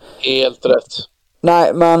 men... Helt rätt.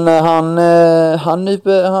 Nej, men han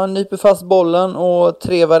nyper fast bollen och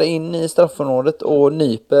trevar in i straffområdet och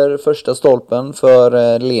nyper första stolpen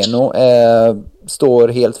för Leno står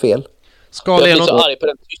helt fel. Ska Jag Leno... blir så arg på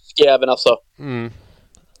den tyska även alltså.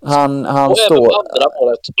 Han och står... även på andra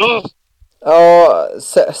målet. Ja,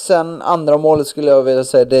 sen andra målet skulle jag vilja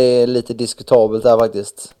säga det är lite diskutabelt där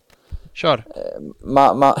faktiskt. Kör.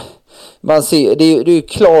 Man ser, det är ju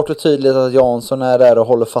klart och tydligt att Jansson är där och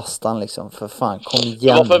håller fast han liksom. För fan, kom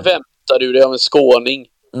igen. Vad förväntar du dig av en skåning?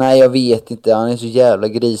 Nej, jag vet inte. Han är så jävla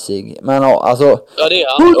grisig. Men ja, alltså... Ja, det är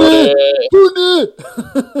han. Bunny!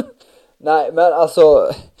 Nej, men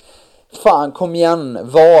alltså... Fan, kom igen.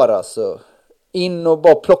 VAR alltså. In och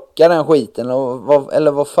bara plocka den skiten.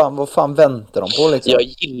 Eller vad fan väntar de på liksom? Jag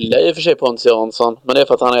gillar ju för sig Pontus Jansson. Men det är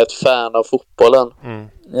för att han är ett fan av fotbollen.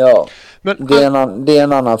 Ja, men det är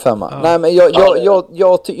en annan femma. Ja. Nej, men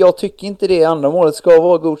jag tycker inte det andra målet ska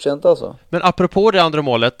vara godkänt alltså. Men apropå det andra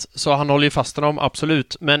målet, så han håller ju fast honom,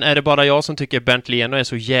 absolut. Men är det bara jag som tycker Bernt Leno är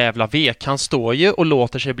så jävla vek? Han står ju och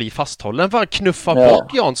låter sig bli fasthållen. Var knuffa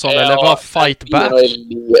bort Jansson eller var fight back?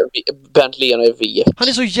 Bernt Leno är vek. Han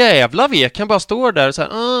är så jävla vek. Han bara står där så här.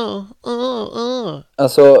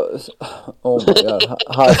 Alltså, oh my God.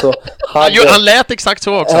 Alltså, Han lät exakt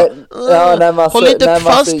så också. Ja, nej, men alltså, håll inte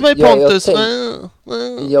fast alltså, mig Pontus.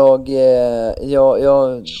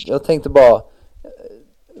 Jag tänkte bara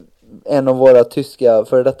en av våra tyska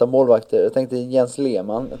före detta målvakter. Jag tänkte Jens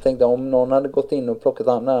Lehmann. Jag tänkte om någon hade gått in och plockat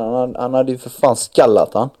han hade ju för fan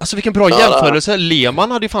skallat han. Alltså vilken bra jämförelse.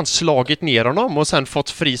 Lehmann hade ju fan slagit ner honom och sen fått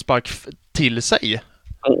frispark till sig.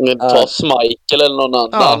 Ta Schmeichel eller någon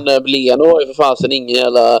annan. Leno är för fan sen ingen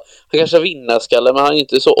jävla... Han kanske vinnarskalle, men han är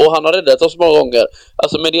inte så. Och han har räddat oss många gånger.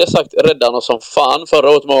 Alltså med det sagt räddade han oss som fan förra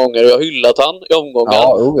året många gånger. Jag har hyllat han i omgången.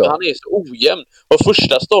 Men han är så ojämn. Och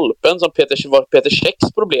första stolpen som var Peter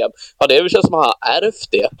Käcks problem. Ja, det känns som att han har ärvt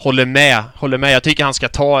det. Håller med. Jag tycker han ska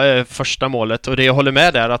ta första målet. Och det jag håller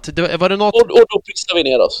med där att var det något... Och då pysslar vi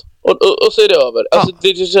ner oss. Och så är det över. Alltså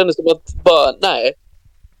det kändes som att bara, nej.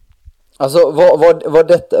 Alltså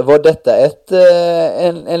var detta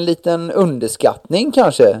en liten underskattning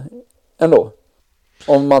kanske ändå?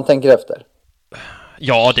 Om man tänker efter.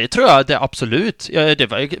 Ja, det tror jag det absolut. Ja,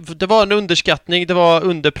 det var en underskattning, det var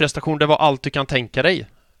underprestation, det var allt du kan tänka dig.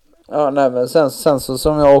 Ja, nej, men sen så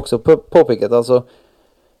som jag också påpekat, alltså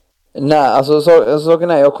nej, alltså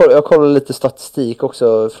saken är, jag kollar lite statistik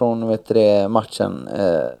också från matchen,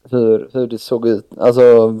 hur det såg ut,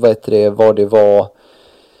 alltså vad det var,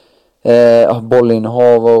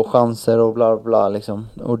 bollinnehav och chanser och bla bla liksom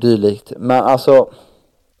och dylikt. Men alltså,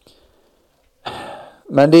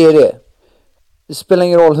 men det är det. Det spelar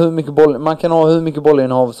ingen roll hur mycket boll man kan ha, hur mycket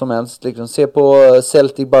bollinnehav som helst liksom. Se på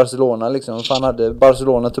Celtic Barcelona liksom. Fan, hade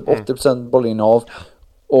Barcelona typ 80% bollinnehav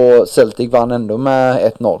och Celtic vann ändå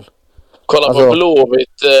med 1-0. Kolla alltså, på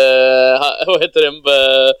Blåvitt, vad heter det?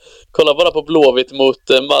 Kolla bara på Blåvitt mot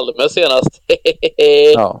Malmö senast.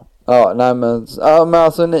 Ja, nej men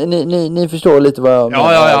alltså ni förstår lite vad jag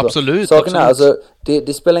menar. Ja, alltså, absolut. Saken är alltså,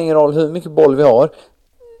 det spelar ingen roll hur mycket boll vi har.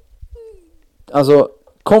 Alltså,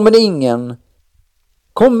 kommer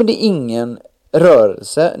det ingen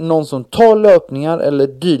rörelse, någon som tar löpningar eller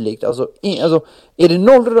dylikt, alltså är det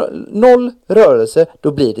noll rörelse,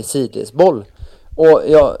 då blir det sidledsboll.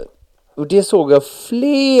 Och det såg jag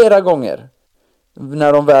flera gånger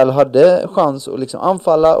när de väl hade chans att liksom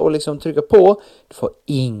anfalla och liksom trycka på. Det var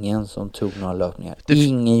ingen som tog några löpningar.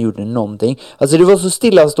 Ingen gjorde någonting. Alltså det var så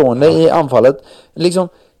stillastående i anfallet. Liksom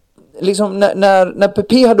när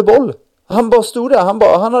Pepe hade boll, han bara stod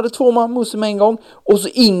där, han hade 2 man mot sig med en gång och så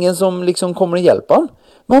ingen som liksom kommer och hjälpa han.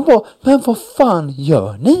 Man bara, men vad fan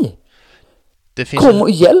gör ni? Kom och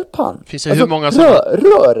hjälp han. Finns det hur många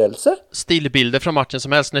rörelser? stillbilder från matchen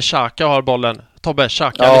som helst när Xhaka har bollen. Tobbe,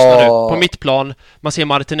 Xhaka, lyssna nu. På mittplan, man ser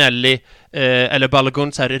Martinelli eller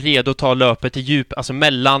Balogun så här redo att ta löpet i djup, alltså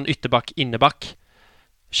mellan ytterback, inneback.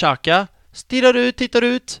 Xhaka stirrar ut, tittar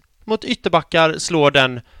ut mot ytterbackar, slår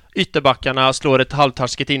den. Ytterbackarna slår ett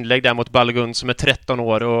halvtaskigt inlägg där mot Balogun som är 13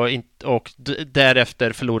 år och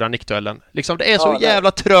därefter förlorar nickduellen. Liksom, det är så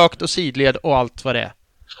jävla trögt och sidled och allt vad det är.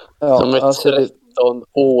 Ja, som är 13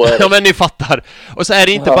 år. Ja, men ni fattar. Och så är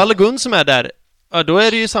det inte Balogun som är där. Ja, då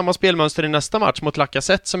är det ju samma spelmönster i nästa match mot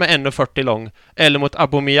Lacazette som är 1,40 lång. Eller mot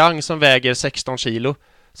Aubameyang som väger 16 kilo.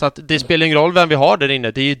 Så att det spelar ingen roll vem vi har där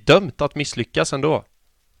inne. Det är ju dömt att misslyckas ändå.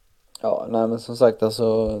 Ja, nej men som sagt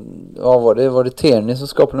alltså, var det Tierney som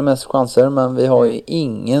skapade mest chanser, men vi har ju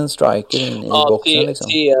ingen striker in i boxen liksom.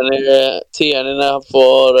 Tierney när han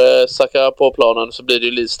får sacka på planen så blir det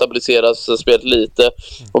ju lite stabiliseras spelet lite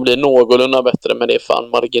och blir någorlunda bättre, men det är fan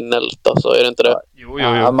marginellt alltså, är det inte det? Jo.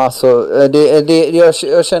 Ja, men alltså,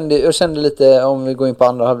 jag kände lite, om vi går in på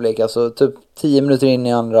andra halvlek, alltså typ 10 minuter in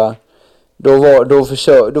i andra,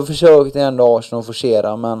 då försökte ändå Arsenal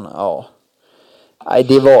forcera, men ja. Nej,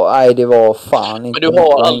 det var fan inte. Men du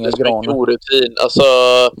har alldeles mycket orutin. Alltså,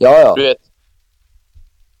 du vet.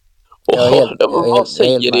 Vad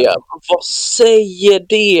säger det? Vad säger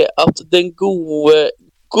det att den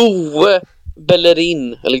goe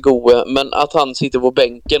Bellerin, eller goe, men att han sitter på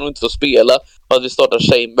bänken och inte får spela och att vi startar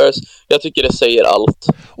Chambers. Jag tycker det säger allt.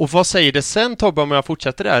 Och vad säger det sen, Tobbe, om jag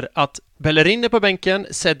fortsätter där? Att Bellerin är på bänken,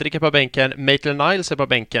 Cedric är på bänken, Maitland-Niles är på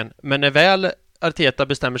bänken, men när väl Arteta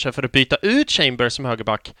bestämmer sig för att byta ut Chambers som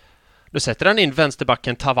högerback, då sätter han in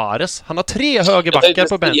vänsterbacken Tavares. Han har 3 högerbackar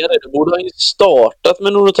på bänken. Det borde han ju startat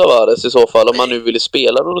med Nuno Tavares i så fall, om man nu ville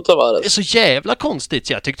spela Nuno Tavares. Det är så jävla konstigt.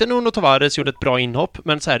 Jag tyckte Nuno Tavares gjorde ett bra inhopp,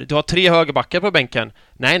 men så här, du har 3 högerbackar på bänken.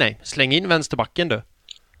 Nej, släng in vänsterbacken du.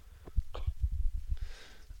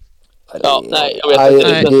 Ja, nej, jag vet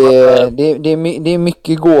inte. Det är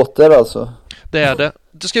mycket gåtor alltså. Det är det.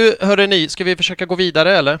 Då ska vi försöka gå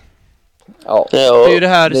vidare eller? Ja. Det är ju det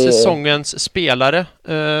här säsongens spelare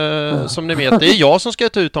som ni vet. Det är jag som ska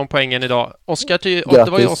ta ut de poängen idag. Det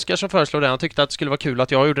var ju Oskar som föreslog det. Han tyckte att det skulle vara kul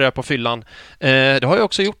att jag gjorde det på fyllan. Det har jag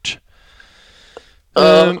också gjort.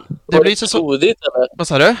 Det blir blodigt eller? Vad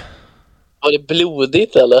sa du? Var det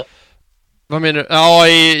blodigt eller? Vad menar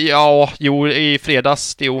du? I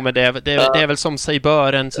fredags. Jo, men det är väl som sig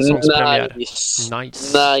bör en säsongspremiär.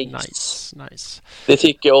 Nice. Det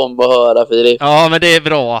tycker jag om att höra, Filip. Ja, men det är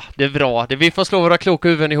bra. Vi får slå våra kloka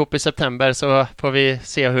huvuden ihop i september så får vi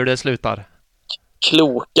se hur det slutar.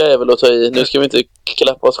 Kloka är väl att ta i. Nu ska vi inte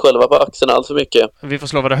klappa oss själva på axeln allt för mycket. Vi får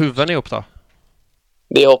slå våra huvuden ihop då.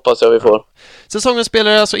 Det hoppas jag vi får. Säsongens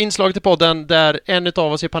spelare är alltså inslaget i podden där en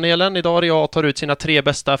utav oss i panelen, idag jag tar ut sina 3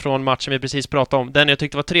 bästa från matchen vi precis pratade om. Den jag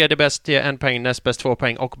tyckte var 3:e bäst ger 1 poäng, näst bäst 2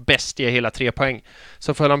 poäng och bäst ger hela 3 poäng.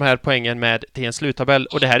 Så följer de här poängen med till en sluttabell.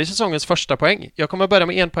 Och det här är säsongens första poäng. Jag kommer börja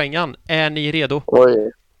med 1 poängen. Är ni redo?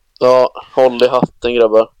 Oj. Ja, håll i hatten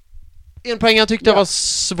grabbar. 1 poängen tyckte jag var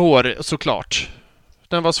svår, såklart.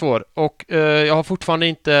 Den var svår. Och jag har fortfarande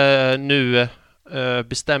inte nu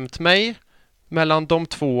bestämt mig mellan de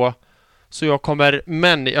två, så jag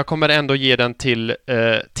kommer ändå ge den till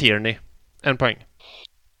Tierney. 1 poäng.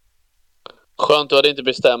 Skönt, du hade inte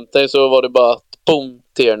bestämt dig, så var det bara boom,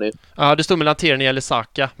 Tierney. Ja, det stod mellan Tierney eller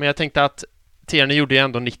Saka, men jag tänkte att Tierney gjorde ju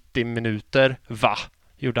ändå 90 minuter.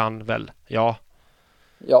 Gjorde han väl? Ja.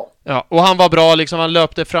 Och han var bra, liksom, han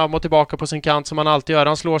löpte fram och tillbaka på sin kant som han alltid gör.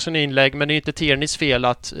 Han slår sin inlägg, men det är inte Tierneys fel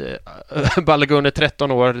att Balogun är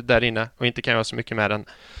 13 år där inne och inte kan göra så mycket med den.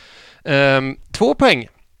 2 poäng.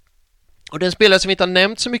 Och det är en spelare som vi inte har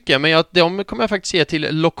nämnt så mycket, men de kommer jag faktiskt ge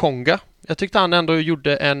till Lokonga. Jag tyckte han ändå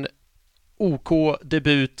gjorde en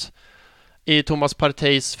OK-debut i Thomas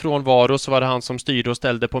Parteys frånvaro. Så var det han som styrde och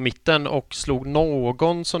ställde på mitten och slog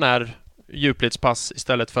någon sån här djupledspass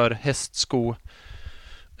istället för hästsko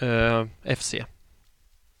FC.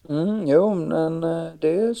 Jo, men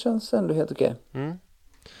det känns ändå helt okej.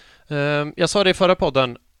 Jag sa det i förra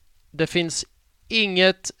podden. Det finns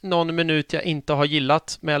någon minut jag inte har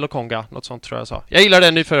gillat med Lokonga. Något sånt tror jag sa. Jag gillar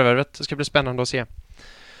den i förvärvet. Det ska bli spännande att se.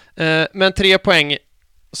 Men 3 poäng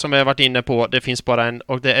som jag varit inne på. Det finns bara en.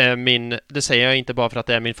 Och det är det säger jag inte bara för att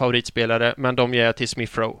det är min favoritspelare. Men de ger jag till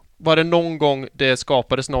Smith Rowe. Var det någon gång det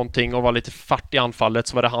skapades någonting och var lite fart i anfallet,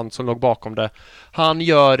 så var det han som låg bakom det. Han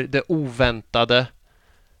gör det oväntade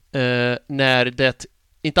när det,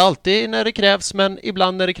 inte alltid när det krävs, men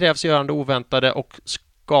ibland när det krävs gör han det oväntade och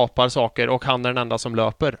skapar saker, och han är den enda som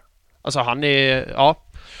löper. Alltså han är,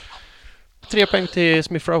 3 poäng till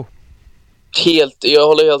Smith Rowe. Jag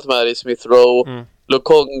håller helt med dig, Smith Rowe.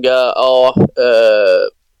 Lokonga,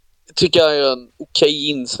 tycker jag är en okej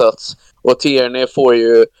insats. Och Tierney får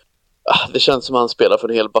ju Det känns som han spelar för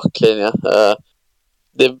en hel backlinje.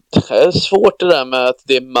 Det är svårt det där med att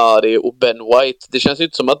det är Mari och Ben White. Det känns ju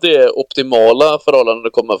inte som att det är optimala förhållanden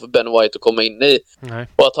att komma för Ben White att komma in i. Nej.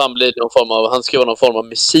 Och att han blir han ska vara någon form av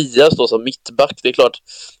messias då som mittback. Det är klart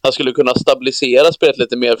han skulle kunna stabilisera spelet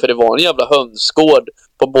lite mer, för det var en jävla hönsgård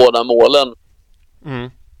på båda målen. Mm.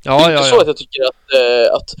 Det är inte så att jag tycker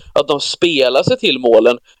att de spelar sig till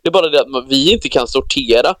målen. Det är bara det att vi inte kan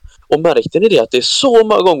sortera. Och märkte ni det att det är så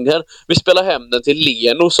många gånger vi spelar hem den till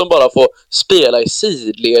Leno som bara får spela i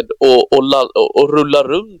sidled och rulla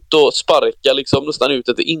runt och sparka liksom nästan ut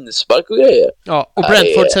till inspark och grejer. Ja, och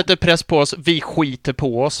Brentford sätter press på oss, vi skiter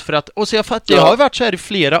på oss för att, och så jag fattar, det har varit så här i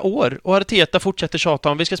flera år och Arteta fortsätter tjata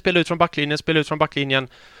om vi ska spela ut från backlinjen.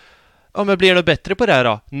 Ja, men blir det bättre på det här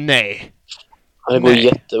då? Nej. Det går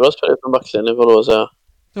jättebra att spela ut från backlinjen, får jag säga.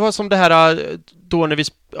 Det var som det här då när vi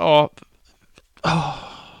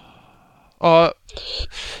Ja.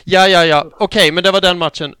 Okej, men det var den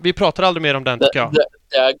matchen. Vi pratar aldrig mer om den, tycker jag.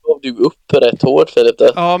 Där gav du upp rätt hårt, Filip.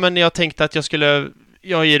 Ja, men jag tänkte att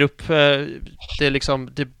jag ger upp. Det är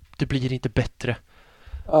liksom, det blir inte bättre.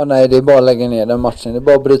 Ja, nej, det är bara att lägga ner den matchen. Det är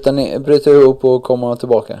bara att bryta ihop och komma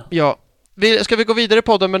tillbaka. Ja. Ska vi gå vidare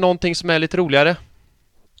på den med någonting som är lite roligare?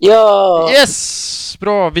 Ja! Yes!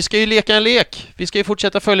 Bra, vi ska ju leka en lek. Vi ska ju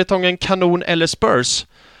fortsätta följetongen Kanon eller Spurs.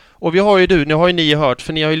 Och vi har ju nu har ju ni hört,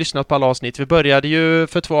 för ni har ju lyssnat på alla avsnitt. Vi började ju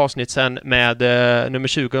för 2 avsnitt sen med nummer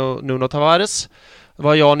 20, Nuno Tavares. Det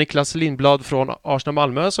var jag och Niklas Lindblad från Arsenal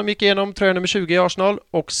Malmö som gick igenom tröja nummer 20 i Arsenal.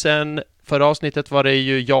 Och sen förra avsnittet var det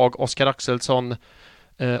ju jag, Oskar Axelsson,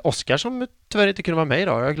 Oskar som tyvärr inte kunde vara med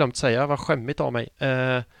idag. Jag har glömt säga, vad skämmigt av mig.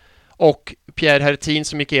 Och Pierre Hertin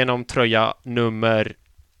som gick igenom tröja nummer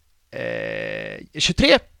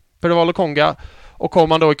 23 för det var Lokonga. Och kommer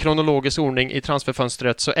man då i kronologisk ordning i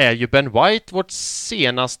transferfönstret så är ju Ben White vårt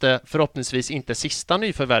senaste, förhoppningsvis inte sista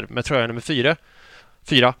nyförvärv med tröja nummer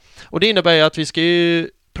 4. Och det innebär ju att vi ska ju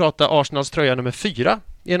prata Arsenals tröja nummer 4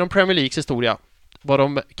 genom Premier Leagues historia. Var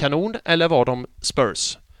de kanon eller var de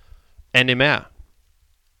Spurs? Är ni med?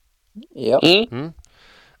 Ja.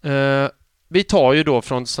 Vi tar ju då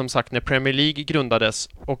från, som sagt, när Premier League grundades,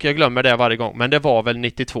 och jag glömmer det varje gång, men det var väl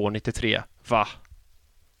 92-93, va?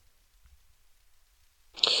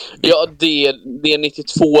 Ja, det är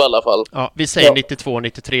 92 i alla fall. Ja, vi säger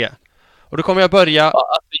 92-93. Och då kommer jag börja... Va?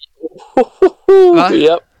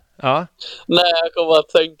 Ja. Ja. Nej, jag kommer att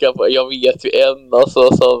tänka på... Jag vet ju en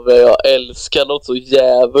alltså, som jag älskar något så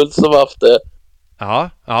jävligt som haft det. Ja,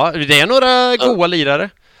 det är några goa lirare.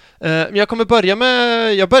 Men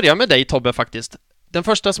jag börjar med dig, Tobbe, faktiskt. Den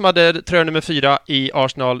första som hade tröja nummer 4 i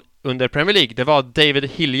Arsenal under Premier League, det var David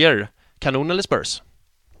Hillier. Kanon eller Spurs?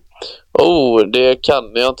 Det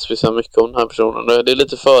kan jag inte speciellt mycket om den här personen. Det är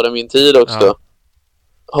lite före min tid också. Ja.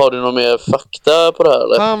 Har du någon mer fakta på det här,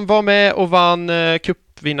 eller? Han var med och vann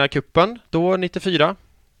cupvinnarkuppen då, 94.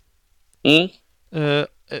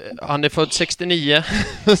 Han är född 69.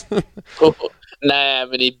 Nej,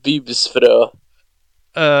 men det är busfrö.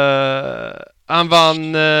 Han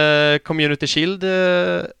vann Community Shield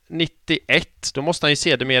 91. Då måste han ju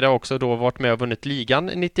sedermera också då varit med och vunnit ligan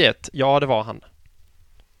 91. Ja, det var han.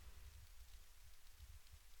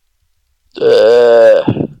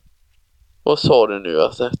 Vad sa du nu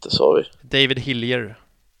att det hette, sa vi? David Hillier.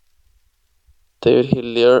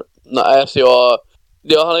 Nej, så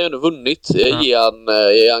han har ju ändå vunnit. Ge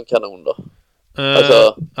han kanon då.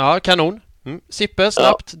 Ja, kanon. Sippe,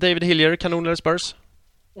 snabbt. Ja. David Hillier, kanon eller Spurs?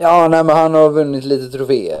 Ja, nej, men han har vunnit lite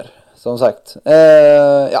troféer, som sagt.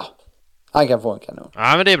 Ja, han kan få en kanon.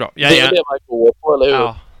 Ja, men det är bra. Det är det man går på, eller hur?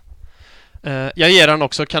 Ja. Jag ger han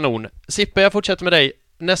också kanon. Sippe, jag fortsätter med dig.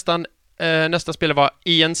 Nästa spelare var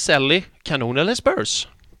Ian Selly, kanon eller Spurs?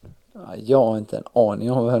 Ja, jag har inte en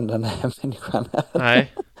aning om vem den här människan är.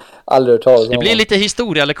 Nej. Aldrig hört talas om. Det blir lite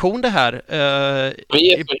historielektion det här.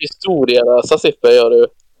 Vi är för historielösa, Sippe, gör du.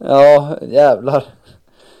 Ja, jävlar.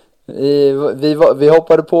 Vi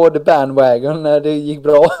hoppade på the bandwagon när det gick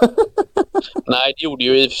bra. Nej, det gjorde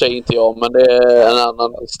ju i och för sig inte jag, men det är en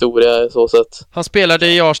annan historia så sätt. Han spelade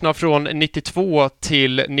i Arsenal från 92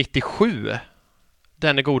 till 97.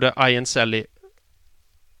 Den gode Ian Selly.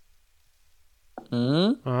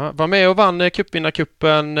 Ja, var med och vann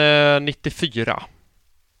cupvinnarkuppen 94.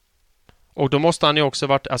 Och då måste han ju också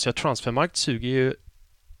varit... Alltså, transfermarkt suger ju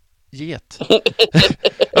get.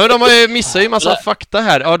 Ja, de har ju missat ju massa fakta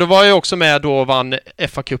här. Ja, då var jag också med då och vann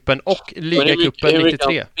FA-cupen och Liga-cupen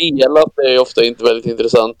 93. Det är ofta inte väldigt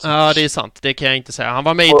intressant. Ja, det är sant. Det kan jag inte säga. Han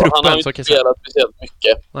var med i truppen. Han har ju inte spelat speciellt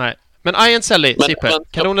mycket. Nej. Men Ian Selly, Sippe,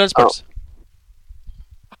 kanon eller Spurs?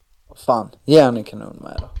 Fan, ge han en kanon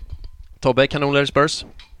med då. Tobbe, kanon eller Spurs?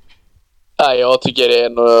 Nej, jag tycker det är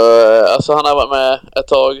ändå... Alltså han har varit med ett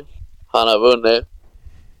tag. Han har vunnit.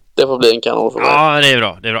 Det får bli en kanon för mig. Ja, det är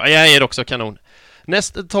bra. Det är bra. Jag är också kanon.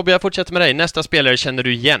 Tobbe, jag fortsätter med dig. Nästa spelare känner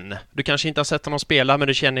du igen. Du kanske inte har sett honom spela, men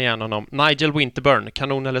du känner igen honom. Nigel Winterburn,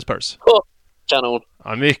 kanon eller Spurs? Kanon.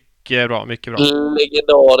 Ja, mycket bra, mycket bra.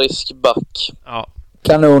 Legendarisk back. Ja,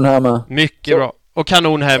 Kanon här med. mycket bra. Och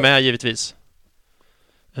kanon här med, givetvis.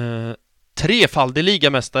 Trefaldig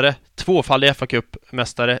ligamästare, tvåfaldig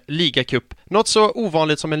FA-cupmästare, ligacup. Något så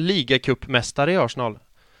ovanligt som en ligacupmästare i Arsenal.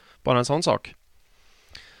 Bara en sån sak.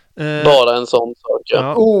 Bara en sån sak, ja.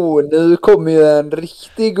 Ja. Oh, nu kommer ju en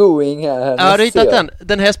riktig going här. Jag har hittat den.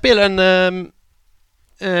 Den här spelaren...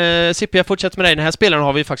 Sippe, jag fortsätter med dig. Den här spelaren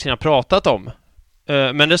har vi faktiskt redan pratat om.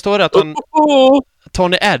 Men det står att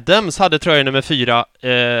Tony Adams hade tröja nummer 4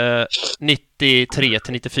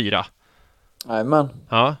 93-94. Jajamän.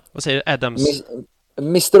 Ja, vad säger Adams?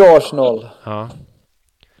 Mr Arsenal. Ja.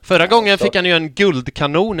 Förra gången fick han ju en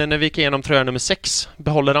guldkanon när vi gick igenom tröja nummer 6.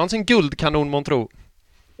 Behåller han sin guldkanon, månntro?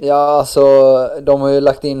 Ja, alltså de har ju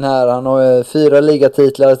lagt in här. Han har ju 4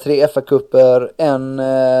 ligatitlar, 3 FA-cuper,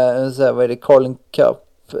 vad är det, Carling Cup.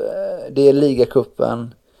 Det är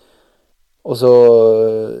ligacupen. Och så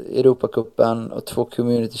Europacupen och 2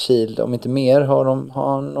 Community Shield. Om inte mer har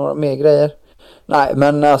han några mer grejer. Nej,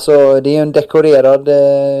 men alltså det är ju en dekorerad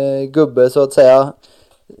gubbe så att säga.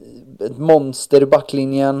 Ett monster i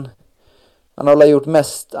backlinjen. Han har gjort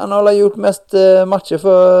mest matcher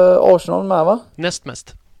för Arsenal med, va? Näst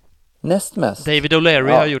mest. Näst mest. David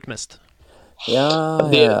O'Leary har gjort mest. Ja,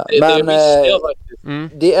 Det men visste jag faktiskt.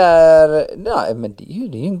 det är... Nej, men det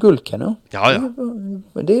är ju en guldkanon. Ja.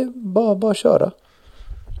 Det är bara att köra.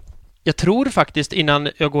 Jag tror faktiskt, innan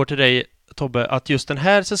jag går till dig, Tobbe, att just den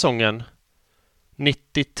här säsongen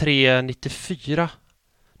 93-94.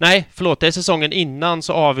 Nej, förlåt, det är säsongen innan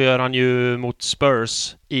så avgör han ju mot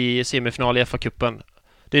Spurs i semifinal i FA-cupen.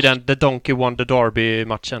 Det är den The Donkey Won the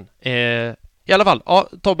Derby-matchen. I alla fall, ja,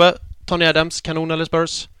 Tobbe, Tony Adams, kanon eller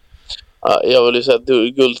Spurs? Ja, jag vill ju säga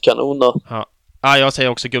guldkanon då. Ja, jag säger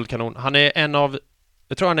också guldkanon. Han är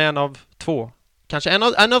jag tror han är en av 2. Kanske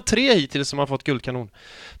en av 3 hittills som har fått guldkanon.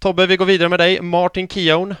 Tobbe, vi går vidare med dig. Martin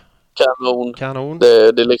Keown. Kanon.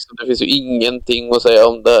 Det finns ju ingenting att säga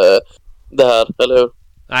om det här, eller hur?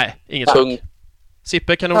 Nej, inget snack.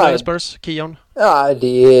 Sippe, kanon eller Spurs? Keown? Ja,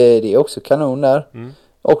 det är också kanon där.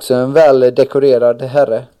 Också en väl dekorerad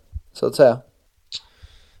herre, så att säga.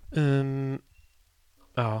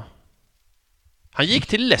 Ja. Han gick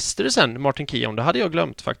till Leicester sen, Martin Keown. Det hade jag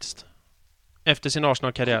glömt faktiskt. Efter sin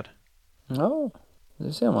Arsenal-karriär. Ja,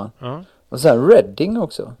 det ser man. Ja. Och sen Reading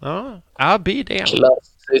också. Ja, be det.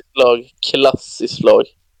 Klassiskt lag.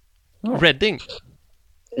 Ja. Reading.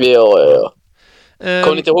 Ja.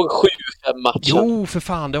 Kommer ni inte ihåg 7-5-matchen? Jo, för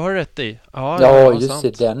fan, det har du rätt i. Ja, just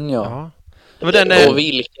det, den ja. Det var den, och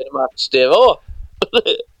vilken match det var!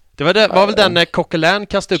 Det var väl den när Coquelin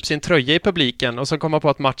kastade upp sin tröja i publiken och så kom man på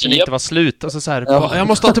att matchen inte var slut och så här, jag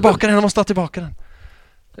måste ha tillbaka den.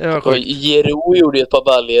 Det var sjukt. Jero gjorde ett par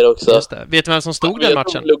baljer också. Just det. Vet du vem som stod den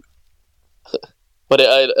matchen? Var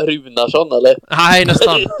det Runarsson eller? Nej,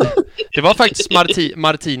 nästan. Det var faktiskt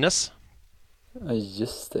Martinez. Ja,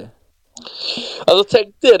 just det. Alltså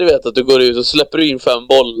tänk dig, du vet att du går ut och släpper in 5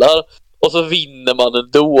 bollar och så vinner man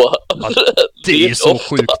ändå. Ja, det är ju så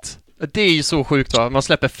sjukt. Det är ju så sjukt, va? Man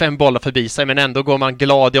släpper 5 bollar förbi sig men ändå går man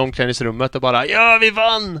glad i omklädningsrummet och bara ja, vi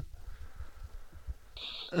vann!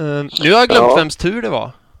 Nu har jag glömt vems tur det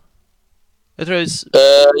var. Jag tror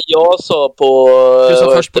jag sa på... Du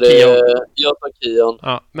sa först på Keown. Jag sa Keown.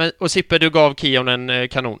 Ja, och Sippe, du gav Keown en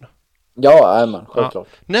kanon. Ja, men självklart.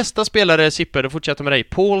 Ja. Nästa spelare, Sippe, du fortsätter med dig.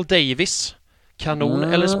 Paul Davis. Kanon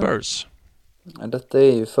eller Spurs? Detta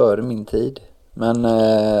är ju före min tid. Men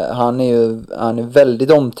han är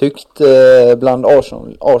väldigt omtyckt bland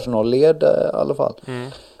Arsenal-led i alla fall.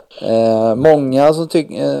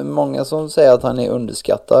 Många som säger att han är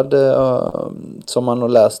underskattad, som man har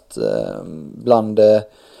läst bland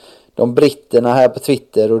de britterna här på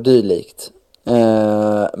Twitter och dylikt.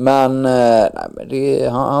 Men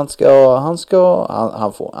han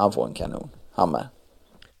får en kanon. Han med.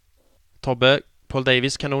 Tobbe, Paul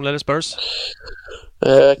Davis, kanon eller Spurs?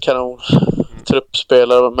 Kanon.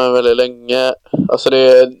 Truppspelare med väldigt länge. Alltså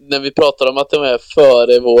när vi pratar om att de är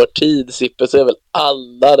före vår tid, Sippe, så är väl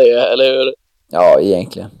alla det, eller hur? Ja,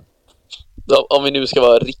 egentligen. Om vi nu ska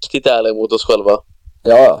vara riktigt ärliga mot oss själva.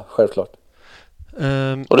 Ja, självklart.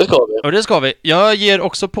 Och det ska vi. Jag ger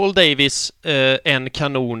också Paul Davis en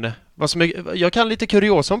kanon. Jag kan lite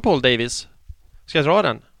kuriosa om Paul Davis. Ska jag dra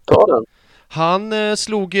den? Ta den. Han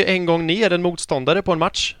slog ju en gång ner en motståndare på en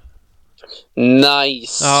match.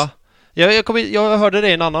 Nice. Ja. Jag hörde det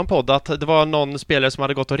i en annan podd att det var någon spelare som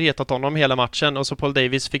hade gått och retat honom hela matchen och så Paul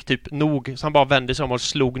Davis fick typ nog så han bara vände sig om och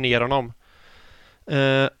slog ner honom.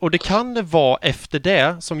 Och det kan vara efter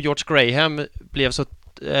det som George Graham blev så,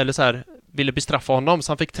 eller så här, ville bestraffa honom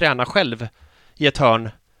så han fick träna själv i ett hörn.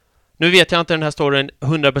 Nu vet jag inte den här storyn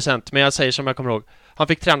 100%, men jag säger som jag kommer ihåg. Han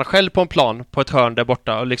fick träna själv på en plan på ett hörn där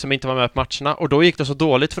borta och liksom inte vara med på matcherna. Och då gick det så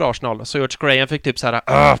dåligt för Arsenal. Så George Graham fick typ så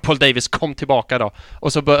här: Paul Davis, kom tillbaka då.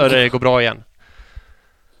 Och så började det gå bra igen.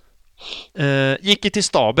 Gick till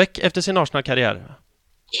Stabæk efter sin Arsenal-karriär.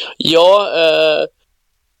 Ja,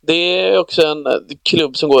 det är också en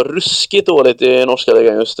klubb som går ruskigt dåligt i norska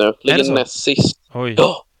ligan just nu. Ligger näst sist. Oj.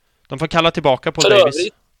 Ja. De får kalla tillbaka Paul För Davis.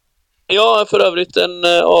 övrigt, ja, för övrigt en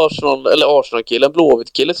Arsenal-kille, en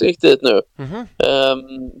Blåvitt-kille som gick dit nu.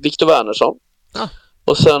 Victor Wernersson. Ah.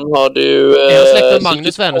 Och sen har du... Är han släkt med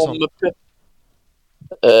Magnus Wernersson?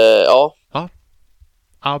 Ja.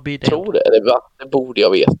 Jag tror det. Det borde jag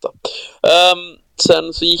veta.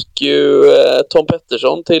 Sen så gick ju Tom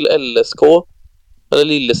Pettersson till LSK. Eller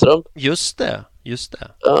Lilleström. Just det.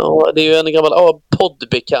 Ja, det är ju en gammal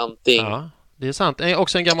poddbekanting. Ja, det är sant.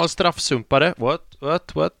 Också en gammal straffsumpare. What?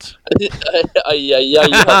 Aj,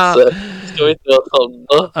 alltså. Ska vi inte vara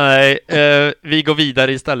sådana? Nej, vi går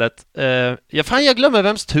vidare istället. Jag glömmer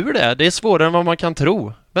vems tur det är. Det är svårare än vad man kan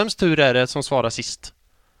tro. Vems tur är det som svarar sist?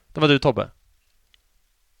 Det var du, Tobbe.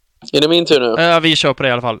 Är det min tur nu? Vi kör på det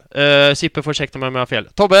i alla fall. Sippe får ursäkta mig om jag har fel.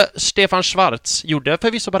 Tobbe, Stefan Schwarz gjorde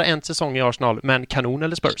förvisso bara en säsong i Arsenal, men kanon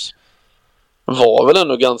eller Spurs? Var väl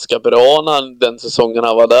ändå ganska bra när den säsongen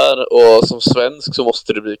han var där. Och som svensk så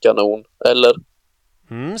måste det bli kanon. Eller?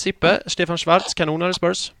 Sippe, Stefan Schwarz, kanon eller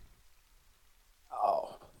Spurs? Ja,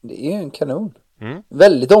 det är ju en kanon.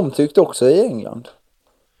 Väldigt omtyckt också i England.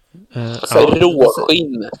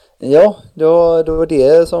 Råskinn. Ja, det var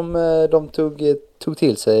det som de tog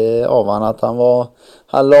till sig av han, att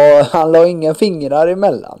han la ingen fingrar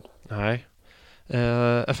emellan. Nej.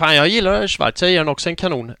 Fan, jag gillar Schwarz. Jag ger den också en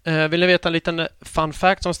kanon. Vill ni veta en liten fun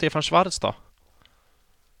fact om Stefan Schwarz då?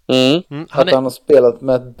 Han har spelat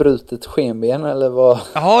med ett brutet skenben eller vad?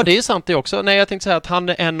 Ja, det är sant det också. Nej, jag tänkte säga att han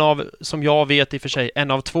är en av, som jag vet i och för sig,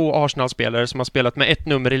 en av 2 Arsenal-spelare som har spelat med ett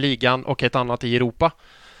nummer i ligan och ett annat i Europa.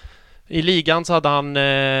 I ligan så hade han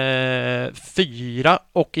 4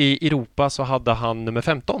 och i Europa så hade han nummer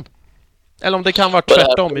 15. Eller om det kan vara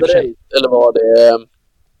tvärtom i och för sig. Eller var det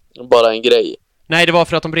bara en grej? Nej, det var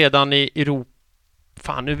för att de redan i Europa...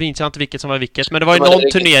 Fan, nu minns jag inte vilket som var vilket. Men det var i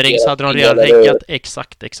någon turnering så hade de redan reggat.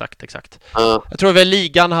 Exakt. Jag tror väl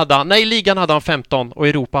ligan hade han 15 och i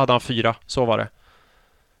Europa hade han 4. Så var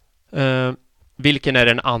det. Vilken är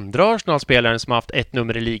den andra Arsenal-spelaren som har haft ett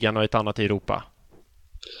nummer i ligan och ett annat i Europa?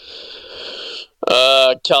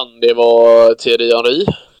 Kan det vara Thierry Henry?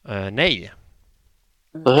 Nej.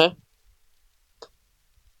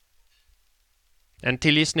 En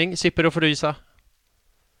till gissning. Sippe, då får du gissa.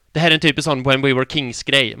 Det här är en typisk sån When We Were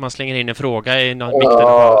Kings-grej. Man slänger in en fråga i mitten.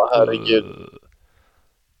 Ja, herregud.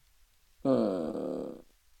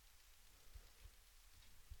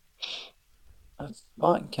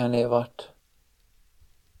 Vad kan det ha varit?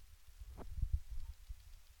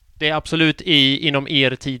 Det är absolut inom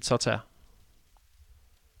er tid, så att säga.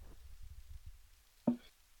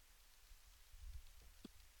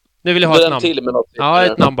 Nu vill jag ha ett namn. Till med något. Ja,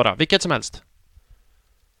 ett namn bara. Vilket som helst.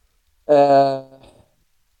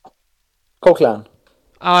 Coquelin.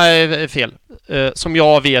 Nej, fel. Som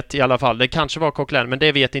jag vet i alla fall. Det kanske var Coquelin, men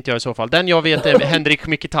det vet inte jag i så fall. Den jag vet är Henrik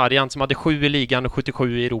Mkhitaryan som hade 7 i ligan och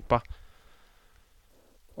 77 i Europa.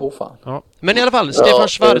 Fan. Ja. Men i alla fall, Stefan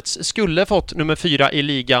Schwarz skulle fått nummer 4 i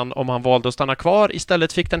ligan om han valde att stanna kvar.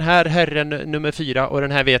 Istället fick den här herren nummer 4, och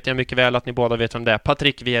den här vet jag mycket väl att ni båda vet om det är.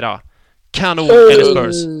 Patrick Vieira. Kanon eller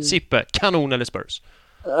Spurs? Sippe, kanon eller Spurs?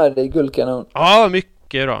 Ja, det är guldkanon. Ja,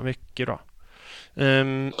 mycket bra.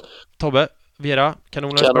 Tobbe, Vieira,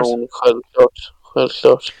 kanon eller Spurs? Kanon,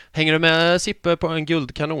 självklart. Hänger du med Sippe på en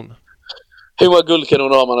guldkanon? Hur många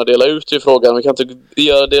guldkanoner har man att dela ut i frågan? Man kan inte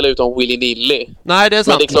dela ut om Willy-Nilly. Nej, det är sant.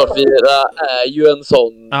 Men det är klart, Vieira är ju en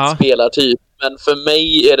sån spelartyp. Men för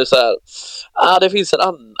mig är det så här... det finns en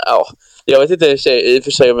annan... jag vet inte i och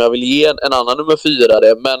för sig om jag vill ge en annan nummer 4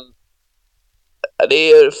 det, men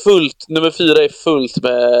det är fullt. Nummer 4 är fullt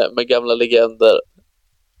med gamla legender.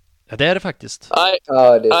 Ja, det är det faktiskt. Nej,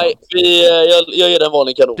 jag ger den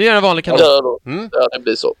vanlig kanon. Du gör en vanlig kanon? Ja, det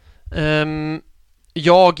blir så.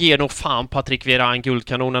 Jag ger nog fan Patrick Vieira en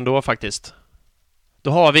guldkanon ändå faktiskt.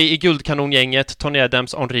 Då har vi i guldkanongänget Tony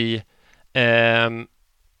Adams, Henry,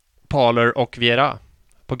 Parler och Vieira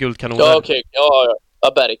på guldkanoner. Ja, okej. Ja.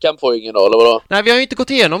 Bergkamp får ingen roll, eller vadå? Nej, vi har ju inte gått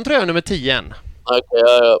igenom tröja nummer 10 än. Okej,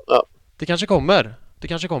 ja. Det kanske kommer. det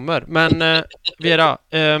kanske kommer. Men Vera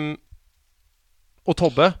och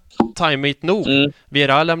Tobbe, time it nog.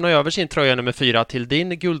 Vera lämnar över sin tröja nummer 4 till din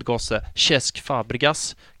guldgosse, Cesc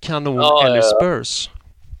Fabregas, kanon eller Spurs.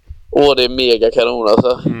 Det är mega kanon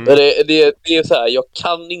alltså. Det är så här, jag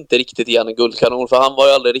kan inte riktigt ge en guldkanon för han var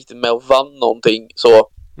ju aldrig riktigt med och vann någonting så.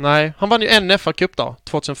 Nej, han vann ju en FA-cup då,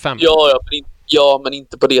 2005. Men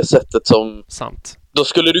inte på det sättet som... Sant. Då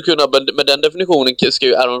skulle du kunna, med den definitionen ska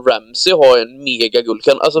ju Aaron Ramsey ha en mega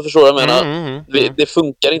guldkanon. Alltså förstår du vad jag menar? Det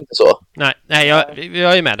funkar inte så. Nej,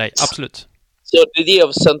 jag är med dig, absolut. Så det är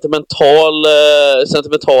av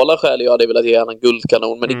sentimentala skäl jag hade velat ge en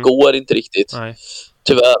guldkanon, men det går inte riktigt. Nej.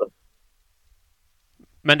 Tyvärr.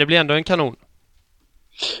 Men det blir ändå en kanon.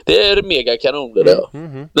 Det är mega kanon det där.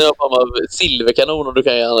 Det är en form av silverkanon om du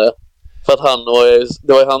kan göra det. För att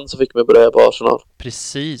det var ju han som fick mig på det här på Arsenal.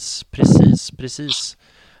 Precis.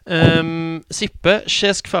 Sippe,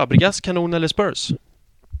 Cesc Fabregas, kanon eller Spurs?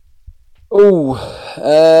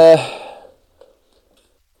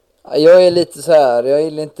 Jag är lite så här. Jag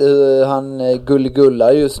gillar inte hur han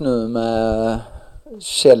gullar just nu med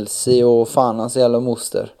Chelsea och fan hans jävla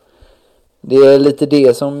moster. Det är lite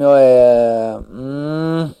det som jag är...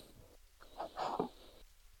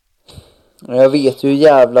 Jag vet ju hur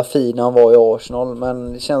jävla fin han var i Arsenal,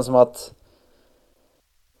 men det känns som att...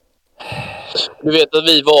 Du vet att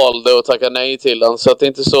vi valde att tacka nej till han, så att det är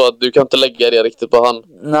inte så att du kan inte lägga det riktigt på han.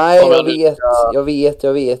 Nej, jag vet.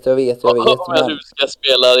 Om jag nu ska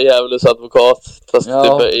spela djävulens advokat. Fast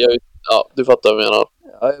du fattar vad jag menar.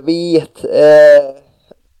 Ja, jag vet.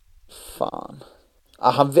 Fan.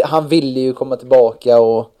 Han ville ju komma tillbaka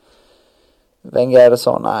och Wenger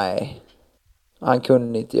sa nej. Han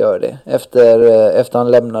kunde inte göra det. Efter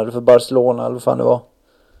han lämnade för Barcelona eller vad fan det var.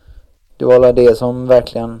 Det var det som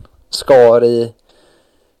verkligen skar i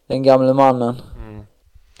den gamla mannen.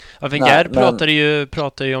 Ja, Wenger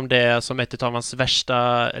pratade ju om det som ett av hans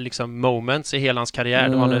värsta liksom, moments i hela hans karriär.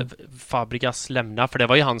 Då han Fabregas lämnade. För det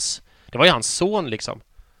var ju hans son liksom.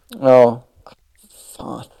 Ja.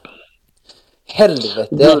 Fan.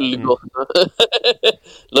 Helvete.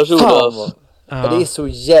 Lars-Olof. Ja. Det är så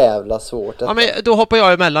jävla svårt. Ja, men då hoppar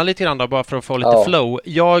jag emellan lite grann då, bara för att få lite flow.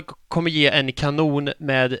 Jag kommer ge en kanon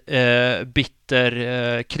med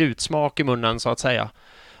bitter krutsmak i munnen så att säga.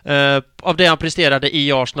 Av det han presterade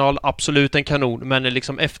i Arsenal, absolut en kanon, men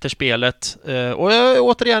liksom efterspelet och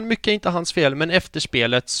återigen, mycket är inte hans fel, men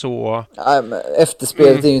efterspelet så... Nej, men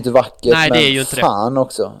efterspelet är ju inte vackert. Nej, men det är ju inte fan det.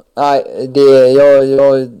 Också. Nej,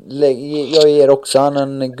 jag ger också han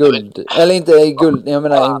en guld. Eller inte guld, jag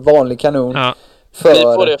menar en vanlig kanon. Ja.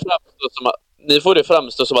 Ni får det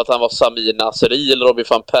framstå som att han var Samir Nasri eller Robin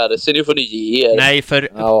van Persie. Nu får ni ge er. Nej, för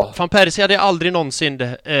van Persie hade jag aldrig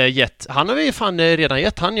någonsin gett. Han har vi fan redan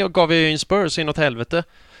gett. Han gav ju en Spurs inåt helvete.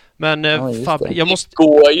 Men jag måste...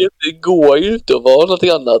 Det går ju inte att vara något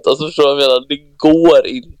annat. Alltså förstår jag menar, det går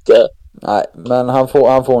inte. Nej, men han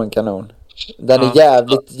får en kanon. Den är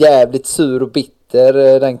jävligt sur och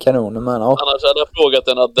bitter, den kanonen. Men, Annars hade jag frågat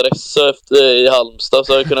en adress i Halmstad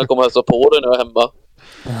så jag kunde komma och hälsa på den när jag är hemma.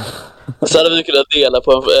 Så hade vi kunnat dela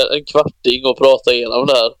på en kvarting och prata igenom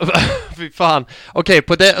det här. Fy fan. Okej,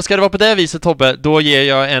 ska det vara på det viset, Tobbe, då ger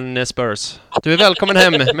jag en Spurs. Du är välkommen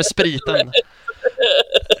hem med spriten.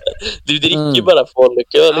 Du dricker bara folk.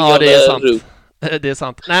 Ja, det är sant. Det är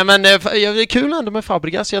sant. Nej, men det är kul ändå med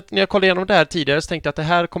Fabregas. När jag kollade igenom det här tidigare så tänkte jag att det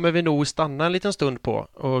här kommer vi nog stanna en liten stund på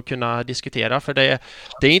och kunna diskutera, för det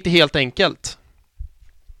är inte helt enkelt.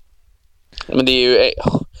 Men det är ju...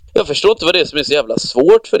 Jag förstår inte vad det är som är så jävla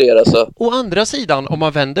svårt för er alltså. Å andra sidan, om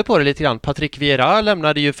man vänder på det lite grann, Patrick Vieira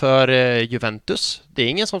lämnade ju för Juventus. Det är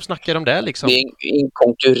ingen som snackar om det liksom. Det är en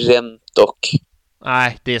konkurrent dock.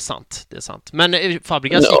 Nej, det är sant. Men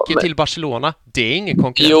Fabregas gick ju till Barcelona. Det är ingen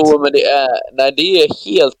konkurrent. Jo, men det är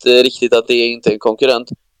helt riktigt att det är inte en konkurrent.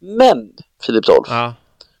 Men, Filip Solf,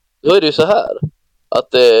 då är det ju så här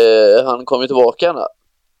att han kommer tillbaka här.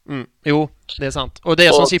 Jo, det är sant. Och det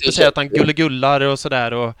är som Sippe säger, att han gullar och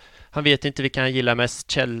sådär, och han vet inte vilka han gillar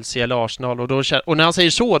mest, Chelsea eller Arsenal, och när han säger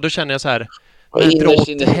så, då känner jag så här, dra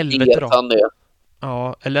åt helvete då.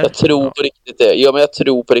 Ja, eller? Jag tror på riktigt det. Ja, men jag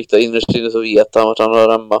tror på riktigt innerst inne så vet han vart han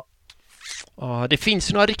hör hemma. Ja, det finns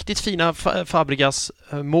ju några riktigt fina Fabregas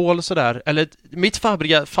mål sådär. Eller mitt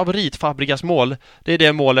favorit Fabregas mål, det är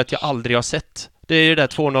det målet jag aldrig har sett. Det är det där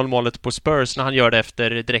 2-0 målet på Spurs när han gör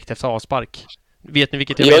det direkt efter avspark. Vet ni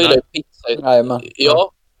vilket jag menar? Gillar pizza.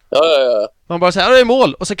 Ja. Man bara säger, det är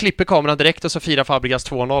mål, och så klipper kameran direkt och så firar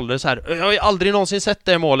Fabregas 2-0. Det är så här, jag har aldrig någonsin sett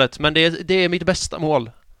det målet, men det är mitt bästa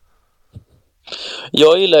mål.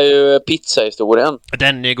 Jag gillar ju pizzahistorien.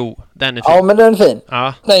 Den är god, den är fin. Ja, men den är fin.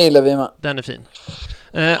 Ja. Den gillar vi med. Den är fin.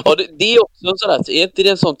 Ja, det är också en sån här, är inte det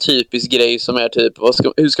en sån typisk grej som är typ,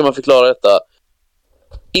 hur ska man förklara detta?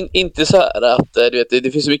 Inte så här att du vet,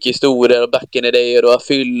 det finns så mycket historier och back in the day och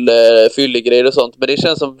fyllegrejer och sånt, men det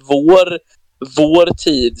känns som vår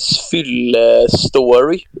tids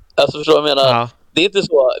fylle-story. Alltså förstår du vad jag menar? Ja. Det är inte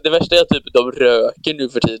så, det värsta är att typ de röker nu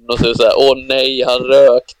för tiden och så är det så här, åh nej, han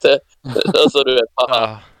rökte. Alltså du vet,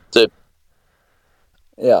 Ja. typ.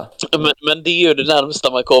 Ja. Men det är ju det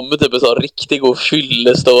närmsta man kommer typ en sån riktig god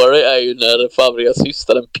fyllestory är ju när Fabregas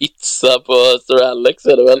hystade en pizza på Sir Alex,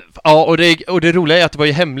 är det väl? Ja, och det roliga är att det var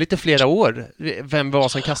ju hemligt i flera år. Vem var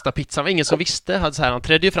som kastade pizzan? Det var ingen som visste. Han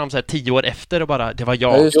trädde ju fram så här 10 år efter och bara, det var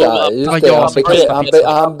jag. Ja, just det. var jag som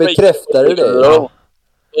Han bekräftade det. Ja.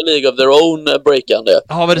 League of their own breakande.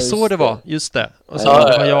 Ja, var det Just så det det. var? Just det. Och så Ja,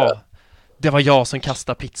 det var ja, jag. Det var jag som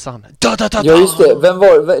kastade pizzan. Da, da, da, da. Ja, just det. Vem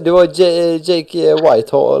var det? Var Jake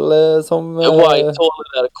Whitehall som... Whitehall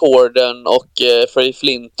där, Corden och Freddie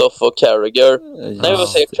Flintoff och Carragher. Nej, vad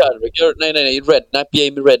säger Carragher? Nej. Redknapp,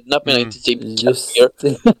 Jamie Redknapp menar inte Jim Just Carragher.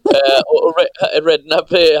 det. Och Redknapp,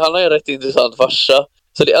 han har ju en rätt intressant farsa.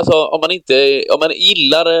 Så det, alltså, om man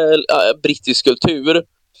gillar brittisk kultur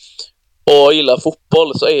och gillar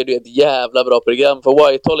fotboll så är det ett jävla bra program. För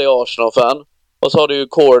Whitehall är Arsenal-fan. Och så har du ju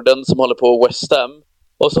Corden som håller på West Ham.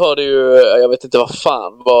 Och så har du ju, jag vet inte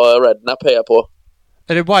vad Redknapp hejar på.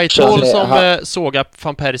 Är det Whitehall som han- sågar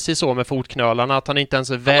Van Persie så med fotknölarna? Att han inte ens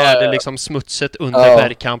är värd Ja. liksom smutset under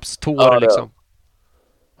Bergkamps tår Ja, det är. liksom.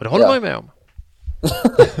 Och det håller Ja. man ju med om.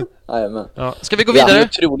 Jajamän. Ja. Ska vi gå Ja. Det är vidare?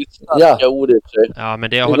 otroligt starka ord i sig. Ja, men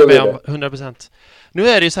det jag Vi håller går med om vidare. 100%. Nu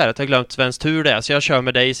är det ju så här att jag har glömt vems tur det är, så jag kör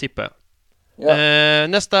med dig, Sippe. Ja.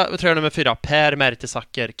 Nästa, tror jag nummer 4. Per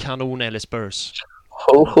Mertesacker, kanon eller Spurs?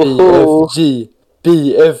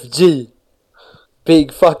 BFG.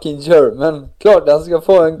 Big fucking German. Klart han ska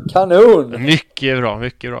få en kanon. Mycket bra,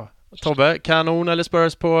 mycket bra. Tobbe, kanon eller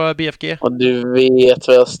Spurs på BFG? Och du vet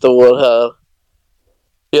vad jag står här.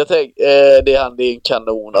 Jag tänker, det är en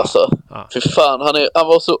kanon alltså. Ja. För fan, han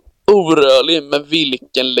var så orörlig, men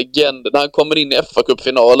vilken legend. När han kommer in i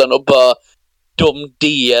FA-cupfinalen och bara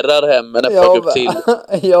domderar hem en FA-cup till.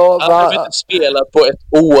 Han har inte spelat på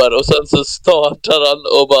ett år och sen så startar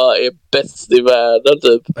han och bara är bäst i världen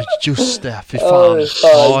typ. Just det, för fan. Just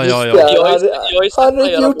Ja. det. Jag har sett Han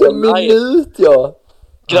har han gjort göra en mål live. minut, ja.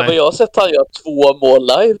 Grabbar, Nej. jag har sett han göra 2 mål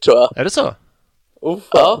live tror jag. Är det så? Oh, fan.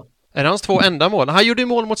 Ja. Är det hans 2 enda mål? Han gjorde ju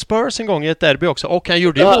mål mot Spurs en gång i ett derby också. Och han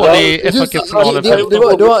gjorde ju Ja, mål ja, i Just FA-cupfinalen.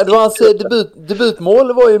 det var hans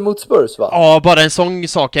debutmål var ju mot Spurs, va? Ja, bara en sån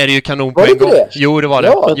sak är det ju kanon på Var det en gång. inte det? Jo, det var det.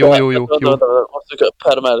 Ja, Jo.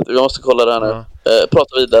 Vi måste kolla det här nu. Ja.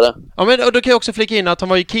 Prata vidare. Ja, men och då kan jag också flika in att han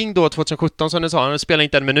var ju king då 2017 som ni sa. Han spelade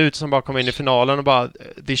inte en minut som bara kom in i finalen och bara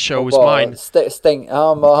 "This show is mine".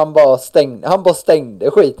 Han bara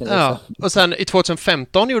stängde skiten liksom. Ja, och sen i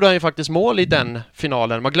 2015 gjorde han ju faktiskt mål i den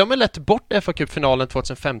finalen. Man glömmer lätt bort FA-cupfinalen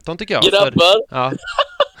 2015 tycker jag. Grabbar, Ja,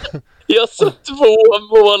 jag har sett 2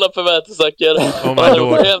 mål på Mertesacker. Oh my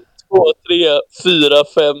lord. 1, 2, 3, 4,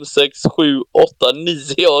 5, 6, 7, 8, 9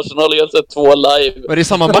 i Arsenal. Jag har sett 2 live. var det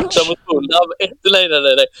samma match? Borta mot Fulham.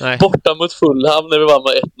 Nej. Nej. Borta mot Fulham när vi vann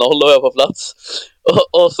med 1-0 och jag på plats.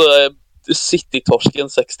 Och så City-torsken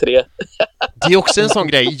 6-3. Det är också en sån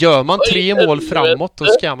grej. Gör man 3 mål framåt då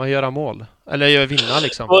ska man göra mål. Eller vinna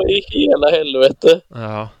liksom. Vad i hela helvete?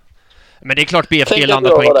 Ja. Men det är klart BFG Tänk att landar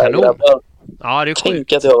jag på en var där, kanon. grabbar. Ja, det är Tänk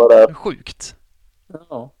sjukt. att jag var där. Sjukt.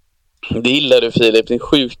 Ja. Det gillar du Filip, din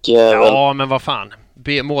sjuk jävel. Ja, men vad fan.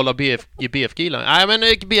 Mål av BFG gillar. Nej, men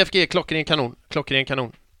BFG, klockren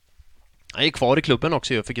kanon. Han är kvar i klubben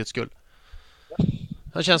också ju, för guds skull.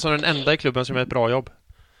 Han känns som den enda i klubben som gör ett bra jobb.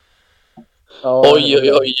 Ja,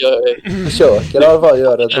 Oj. Försöker i alla fall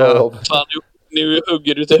göra ett bra Ja. jobb. Fan, nu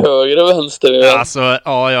hugger du till höger och vänster. Ja, alltså,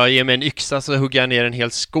 ja, jag ger mig en yxa så hugger jag ner en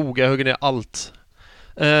hel skog. Jag hugger ner allt.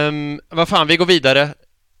 Vad fan, vi går vidare.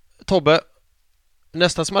 Tobbe,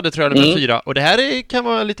 nästa som hade tror jag nummer 4. Och det här kan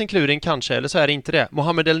vara en liten kluring kanske, eller så är det inte det.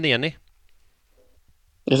 Mohamed El Neni.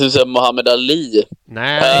 Jag skulle säga Muhammad Ali.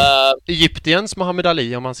 Nej, Egyptiens Mohamed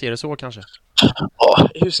Ali om man ser det så kanske. Ja,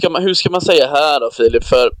 hur ska man säga här då Filip?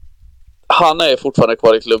 För han är fortfarande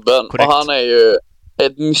kvar i klubben. Korrekt. Och han är ju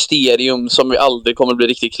ett mysterium som vi aldrig kommer bli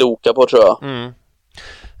riktigt kloka på tror jag.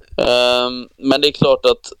 Men det är klart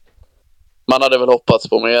att man hade väl hoppats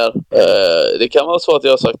på mer. Det kan vara så att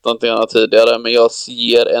jag har sagt någonting annat tidigare, men jag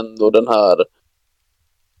ser ändå den här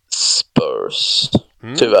Spurs,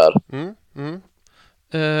 tyvärr.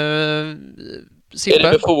 Sippe? Är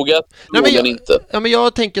det befogat? Nej, men inte. Ja, men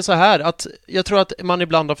jag tänker så här att jag tror att man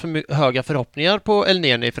ibland har för höga förhoppningar på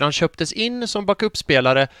Elneny, för han köptes in som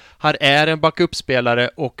backup-spelare. Han är en backup-spelare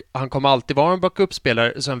och han kommer alltid vara en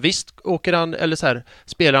backup-spelare. Sen visst åker han, eller så här,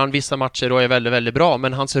 spelar han vissa matcher och är väldigt, väldigt bra,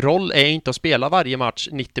 men hans roll är inte att spela varje match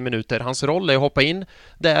 90 minuter. Hans roll är att hoppa in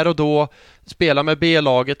där och då, spela med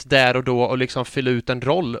B-laget där och då och liksom fylla ut en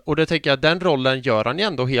roll. Och det tänker jag, den rollen gör han ju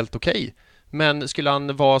ändå helt okej. Men skulle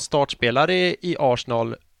han vara startspelare i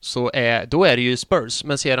Arsenal då är det ju Spurs.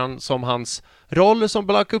 Men ser han som hans roll som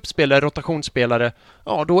backup-spelare, rotationsspelare,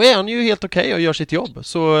 ja, då är han ju helt okej och gör sitt jobb.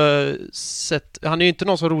 Så han är ju inte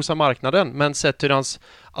någon som rosar marknaden, men sett till hans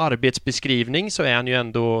arbetsbeskrivning så är han ju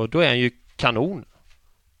ändå, då är han ju kanon.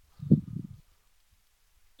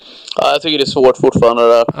 Ja, jag tycker det är svårt fortfarande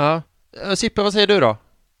där. Ja. Sippe, vad säger du då?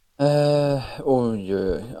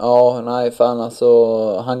 Oj. Ja, nej, fan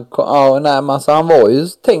alltså. Han var ju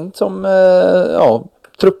tänkt som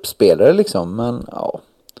truppspelare liksom, men ja.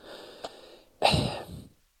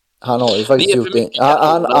 Han har ju faktiskt gjort det.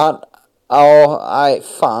 Nej,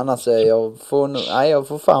 fan alltså. Jag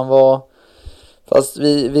får fan vara. Fast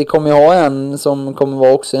vi kommer ju ha en som kommer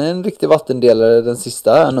vara också en riktig vattendelare, den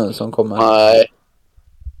sista här nu som kommer. Nej.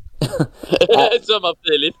 Samma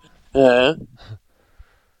Filip.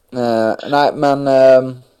 Nej, men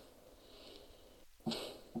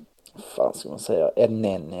fan ska man säga?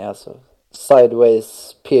 Elneny alltså.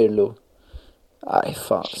 Sideways, Pirlo. Nej,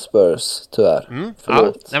 fan, Spurs, tyvärr.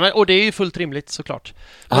 Förlåt. Ja, nej, men, och det är ju fullt rimligt såklart.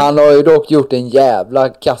 Han har ju dock gjort en jävla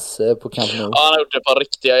kasse på Camp Nou. Ja, han har gjort ett par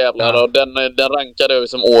riktiga jävlar. Ja. Och den rankade över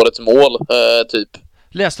som årets mål, typ.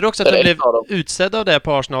 Läste du också att den blev utsedd av det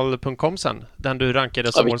på Arsenal.com sen? Den du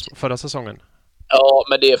rankade som årets förra säsongen. Ja,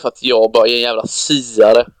 men det är för att jag bara är en jävla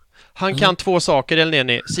siare. Han kan två saker,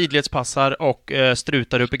 Elneny. Sidledspassar och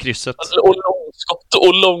strutar upp i krysset.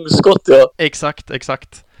 Och långskott, ja. Exakt.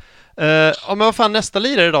 Men vad fan, nästa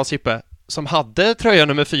lirare idag, Sippe, som hade tröja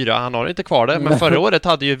nummer 4, han har inte kvar det, men förra året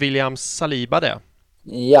hade ju William Saliba det.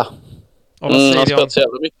 Ja. Och vad säger han spelat så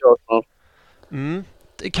jävla mycket Arsenal.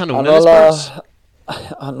 Kanon eller Spurs?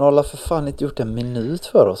 Han har för fan inte gjort en minut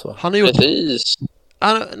för oss, va? Han har gjort... Precis.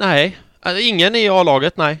 Nej, ingen i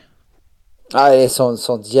A-laget, nej. Nej, det är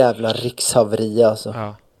sånt jävla rikshaveri alltså.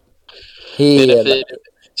 Ja.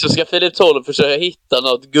 Så ska Filip 12 försöka hitta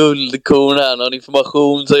något guldkorn här, någon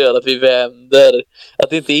information som gör att vi vänder. Att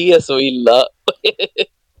det inte är så illa.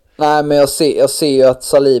 Nej, men jag ser ju att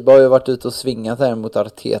Saliba har ju varit ute och svingat här mot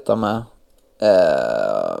Arteta med.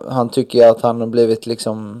 Han tycker ju att han har blivit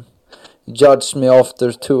liksom judge me after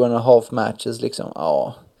 2.5 matches liksom.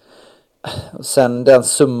 Ja. Sen den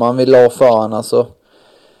summan vi la för han alltså.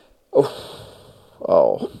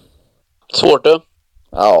 Ja. Svårt då?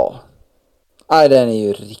 Ja. Nej, den är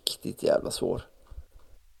ju riktigt jävla svår.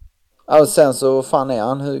 Och sen så fan är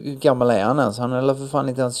han, hur gammal är han ens? Han är väl för fan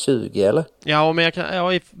inte ens 20 eller? Ja, men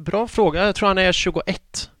bra fråga. Jag tror han är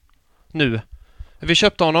 21 nu. Vi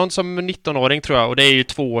köpte honom som 19-åring tror jag, och det är ju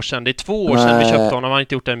 2 år sedan. Det är 2 år sedan vi köpte honom, han har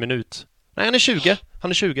inte gjort en minut. Nej, han är 20.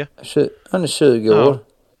 Han är 20. Han är 20 år.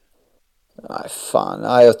 Nej, fan.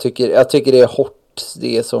 Nej, jag tycker det är hårt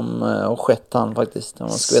det som har skett han faktiskt, om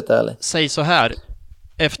man ska veta ärligt. Säg så här.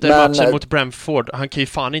 Efter matchen mot Brentford, han kan ju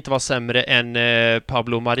fan inte vara sämre än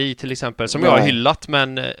Pablo Mari till exempel, som jag har hyllat,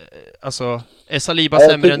 men alltså, är Saliba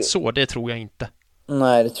sämre än så? Det tror jag inte.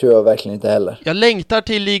 Nej, det tror jag verkligen inte heller. Jag längtar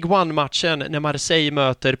till League One-matchen när Marseille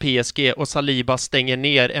möter PSG och Saliba stänger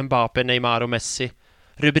ner Mbappé, Neymar och Messi.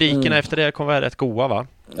 Rubrikerna efter det kommer vara rätt goa, va?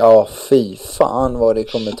 Ja, fy fan vad det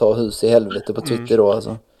kommer ta hus i helvete på Twitter då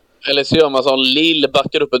alltså. Eller så gör man sån Lill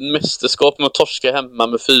backar upp ett mästerskap med att torska hemma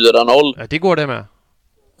med 4-0. Ja, det går det med.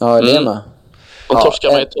 Ja, det är med. Och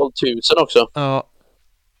torskar med 12 000 också. Ja.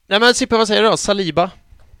 Nej, men Sippe, vad säger du då? Saliba?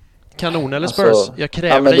 Kanon eller Spurs? Alltså, jag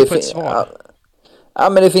kräver dig på ett svar. Ja,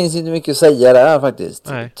 men det finns inte mycket att säga där faktiskt.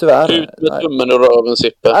 Nej. Tyvärr. Ut med tummen och röven,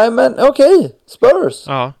 Sippe. Nej, men okej. Spurs.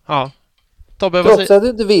 Ja. Tobbe, trots att du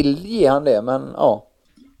inte vill ge han det, men ja.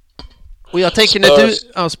 Och jag tänker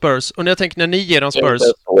när Spurs. Och när jag tänker när ni ger dem Spurs,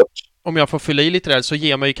 om jag får fylla i lite där, så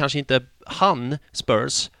ger man ju kanske inte han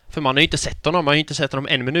Spurs. För man har ju inte sett honom, man har ju inte sett honom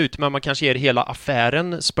en minut, men man kanske ger hela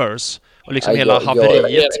affären Spurs. Och liksom hela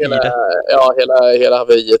haveriet i det. Ja, hela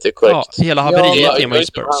haveriet är korrekt. Ja, hela haveriet ger man ju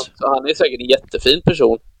Spurs. Han är säkert en jättefin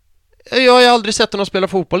person. Jag har aldrig sett honom spela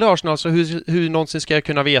fotboll i Arsenal, så hur någonsin ska jag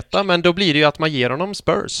kunna veta? Men då blir det ju att man ger honom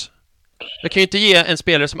Spurs. Jag kan ju inte ge en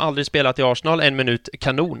spelare som aldrig spelat i Arsenal en minut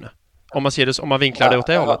kanon. Om man ser det, om man vinklar det åt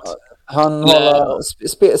det hållet. Han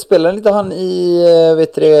spelar inte han i,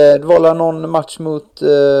 det var någon match mot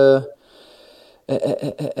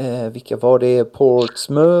Vilka var det?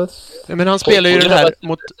 Portsmouth? Men han spelar ju den här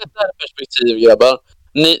mot... Det här perspektiv, grabbar.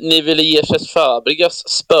 Ni ville ge Cesc Fabregas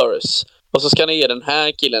Spurs. Och så ska ni ge den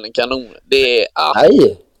här killen en kanon. Det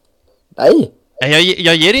är... Nej.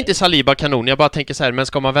 Jag ger inte Saliba kanon, jag bara tänker så här, men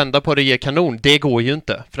ska man vända på det och ge kanon? Det går ju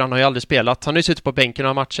inte, för han har ju aldrig spelat. Han har ju suttit på bänken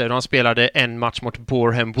några matcher och han spelade en match mot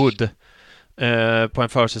Boreham Wood på en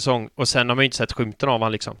försäsong. Och sen har man ju inte sett skymten av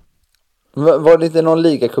han liksom. Var det inte någon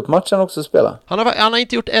ligacupmatch han också spelade? Han har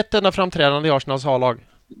inte gjort ett enda framträdande i Arsenals A-lag.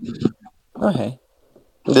 Nej.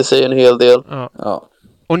 Det säger en hel del. Ja.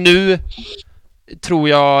 Och nu tror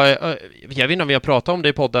jag vet inte om vi har pratat om det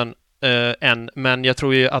i podden än, men jag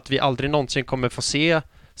tror ju att vi aldrig någonsin kommer få se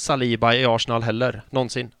Saliba i Arsenal heller,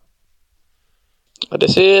 någonsin. Ja, det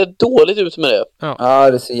ser dåligt ut med det.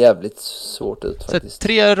 Ja, det ser jävligt svårt ut faktiskt. Så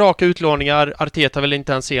 3 raka utlåningar, Arteta vill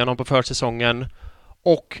inte ens se honom på försäsongen,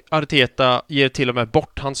 och Arteta ger till och med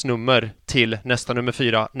bort hans nummer till nästa nummer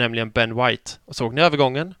 4, nämligen Ben White. Och såg ni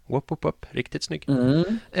övergången? Whoop. Riktigt snygg.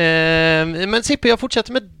 Men Sippe, jag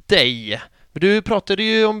fortsätter med dig. Du pratade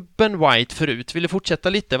ju om Ben White förut. Vill du fortsätta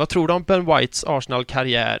lite? Vad tror du om Ben Whites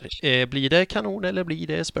Arsenal-karriär? Blir det kanon eller blir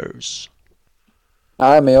det Spurs?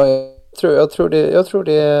 Nej, men jag tror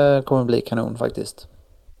det kommer bli kanon faktiskt.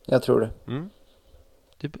 Jag tror det.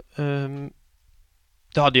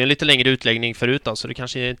 Du hade ju en lite längre utläggning förut då, så du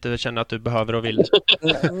kanske inte känner att du behöver och vill.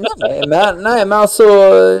 Nej, men alltså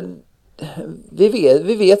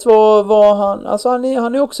vi vet vad han, alltså han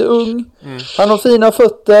är också ung. Han har fina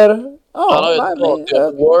fötter. Ja, han har ju body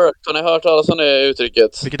of work. Har ni hört talas om det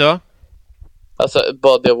uttrycket? Vilket då? Alltså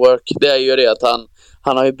body of work, det är ju det att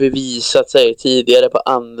han har ju bevisat sig tidigare på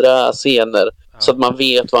andra scener, så att man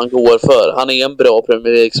vet vad han går för. Han är en bra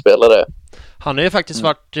Premier League-spelare. Han har ju faktiskt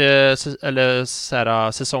varit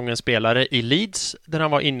säsongens spelare i Leeds där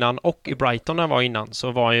han var innan, och i Brighton där han var innan,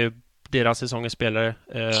 så var ju deras säsongens spelare.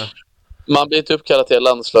 Man blir inte uppkallad till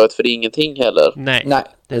landslaget för ingenting heller. Nej,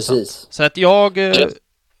 precis. Sant. Så att jag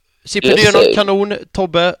Sippe, du gör någon kanon.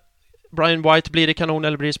 Tobbe, Brian White, blir det kanon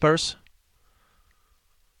eller blir det Spurs?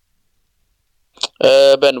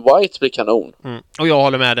 Ben White blir kanon. Och jag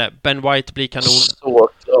håller med det. Ben White blir kanon. Så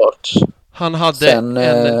klart. Han hade en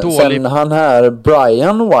dålig... Sen han här,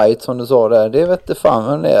 Brian White som du sa där, det vet inte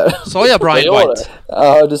fan vem det är. Sa jag Brian White?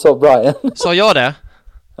 Ja, du sa Brian. Sa jag det?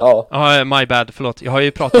 Ja. My bad, förlåt. Jag har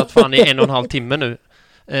ju pratat fan i 1,5 timme nu.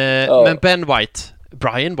 Men Ben White,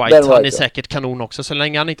 Brian White, han är säkert kanon också. Så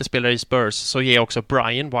länge han inte spelar i Spurs så ger också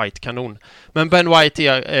Brian White kanon. Men Ben White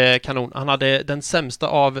är kanon. Han hade den sämsta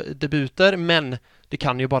av debuter, men det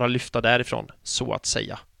kan ju bara lyfta därifrån, så att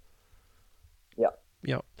säga.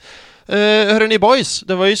 Ja. Hörrni boys,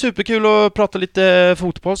 det var ju superkul att prata lite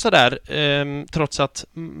fotboll så där, trots att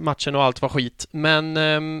matchen och allt var skit. Men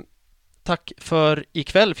tack för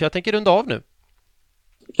ikväll, för jag tänker runda av nu.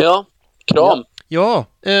 Ja, kram. Ja.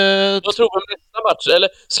 Vad tror vi om nästa match? Eller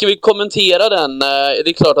ska vi kommentera den? Det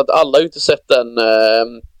är klart att alla har ju inte sett den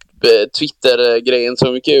Twitter-grejen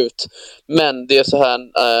som gick ut. Men det är så här,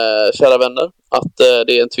 kära vänner, att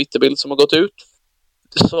det är en Twitterbild som har gått ut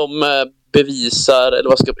som bevisar, eller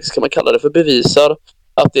vad ska man kalla det för, bevisar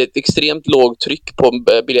att det är ett extremt lågt tryck på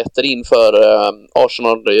biljetter inför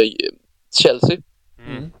Arsenal-Chelsea.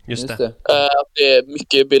 Just det. Att det är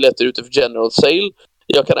mycket biljetter ute för general sale.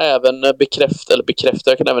 Jag kan även bekräfta,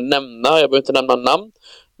 jag kan även nämna, jag behöver inte nämna namn,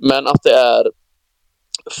 men att det är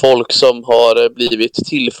folk som har blivit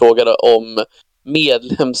tillfrågade om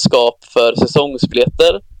medlemskap för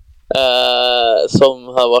säsongsbiljetter som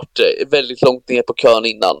har varit väldigt långt ner på kön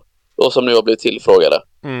innan och som nu har blivit tillfrågade.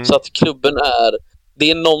 Så att klubben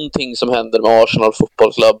det är någonting som händer med Arsenal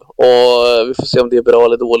Football Club, och vi får se om det är bra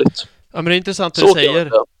eller dåligt. Ja, men det är intressant det du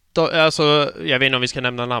säger. Alltså, jag vet inte om vi ska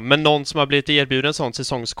nämna namn, men någon som har blivit erbjuden sånt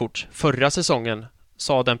säsongskort förra säsongen,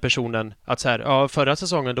 sa den personen att så här, ja, förra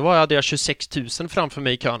säsongen då hade jag 26 000 framför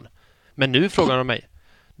mig i kön. Men nu frågar de mig.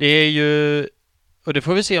 Det är ju, och det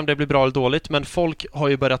får vi se om det blir bra eller dåligt, men folk har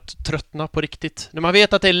ju börjat tröttna på riktigt. När man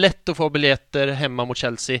vet att det är lätt att få biljetter hemma mot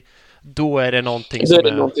Chelsea, då är det någonting som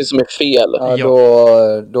är... någonting som är fel.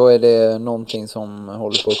 Ja, då är det någonting som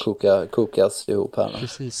håller på att kokas ihop här.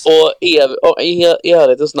 Precis. Och i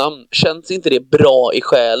ärlighetens namn, känns inte det bra i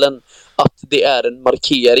själen att det är en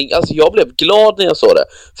markering? Alltså jag blev glad när jag såg det,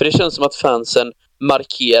 för det känns som att fansen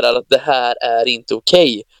markerar att det här är inte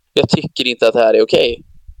okej. Jag tycker inte att det här är okej.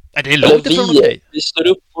 Det är långt ifrån okej. Vi står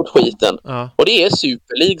upp mot skiten. Ja. Och det är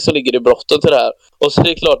Super League som ligger i brotten till det här. Och så är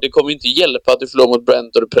det klart, det kommer inte hjälpa att du förlorar mot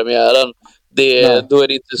Brentford i premiären. Då är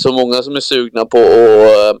det inte så många som är sugna på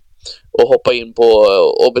att hoppa in på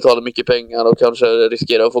och betala mycket pengar och kanske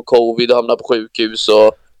riskera att få covid och hamna på sjukhus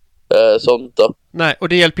sånt då. Nej, och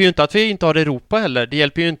det hjälper ju inte att vi inte har Europa heller. Det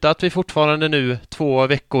hjälper ju inte att vi fortfarande nu 2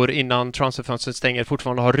 veckor innan transferfönstret stänger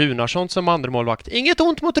fortfarande har Runarsson som andra målvakt. Inget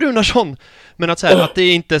ont mot Runarsson, men att säga att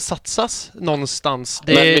det inte satsas någonstans.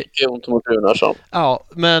 Det Men mycket ont mot Runarsson. Ja,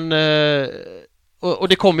 men och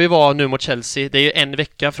det kommer ju vara nu mot Chelsea. Det är ju en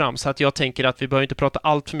vecka fram, så att jag tänker att vi behöver inte prata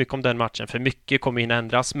allt för mycket om den matchen, för mycket kommer in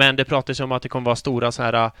ändras. Men det pratas ju om att det kommer vara stora så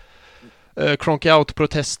här cronky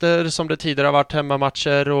out-protester som det tidigare har varit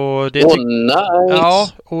hemmamatcher, och det Nice. ja,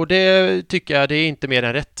 och det tycker jag det är inte mer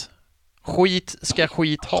än rätt. Skit ska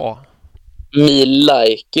skit ha. Me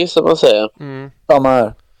like it, som man säger. Samma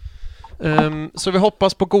här. Så vi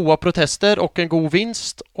hoppas på goda protester och en god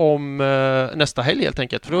vinst om nästa helg helt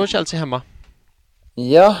enkelt, för då är Chelsea hemma.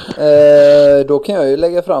 Ja, då kan jag ju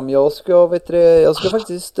lägga fram. Jag ska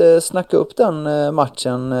faktiskt snacka upp den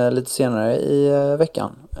matchen lite senare i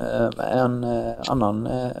veckan med en annan,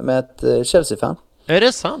 med ett Chelsea-fan. Är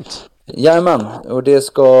det sant? Jajamän, och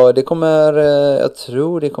det kommer, jag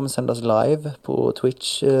tror det kommer sändas live på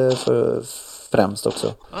Twitch främst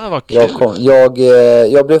också. Ah, vad kul.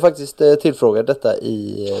 Jag blev faktiskt tillfrågad detta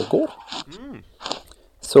igår.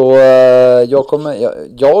 Så jag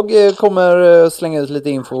kommer slänga ut lite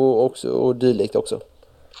info också, och dylikt också.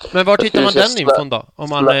 Men var hittar man den infon då? Om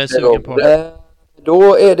man är sugen på det?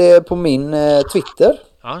 Då är det på min Twitter.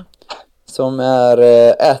 Ja. Som är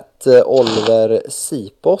 @Oliver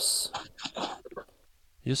Sipos.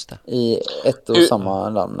 Just det. I ett och samma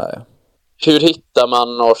namn där. Hur hittar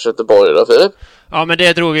man Ars Göteborg då, Filip? Ja, men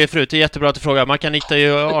det drog jag förut. Det är jättebra att du frågar. Man kan hitta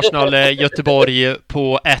ju Arsenal Göteborg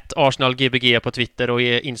på @ArsenalGBG på Twitter och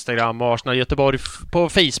Instagram, och Arsenal Göteborg på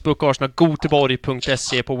Facebook,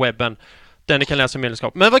 arsenalgoteborg.se på webben. Där ni kan läsa om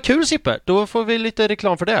medlemskap. Men vad kul, Sippe! Då får vi lite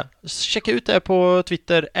reklam för det. Checka ut det på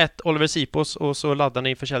Twitter, @Oliver Sipos, och så laddar ni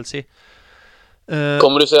inför Chelsea.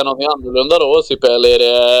 Kommer du säga något annorlunda då, Sippe? Eller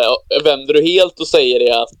vänder du helt och säger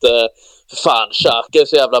det att fan, Xhaka är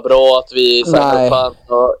så jävla bra att vi säger fan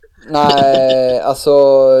och... Nej, alltså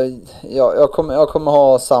jag kommer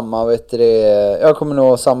ha samma, jag kommer nog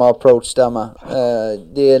ha samma approach där med.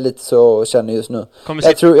 Det är lite så jag känner just nu.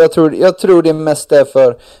 Jag tror det mest är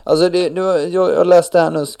för, alltså jag läste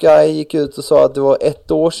här nu, Sky gick ut och sa att det var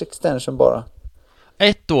 1 års extension bara.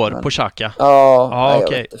 1 år på Xhaka? Ja,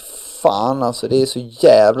 okej. Fan, alltså det är så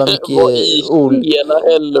jävla mycket hela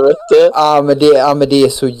helvete. Men det är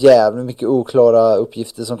så jävla mycket oklara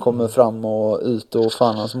uppgifter som kommer fram och ut, och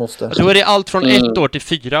fan hans moster. Då är det allt från 1 år till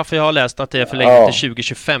 4, för jag har läst att det är förlängt till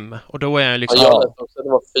 2025, och då är jag liksom... Ja, jag läste också att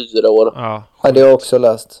det var 4 år. Ja, det har jag också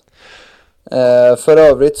läst. För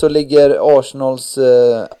övrigt så ligger Arsenals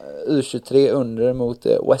U23 under mot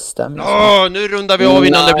West Ham. Nu rundar vi av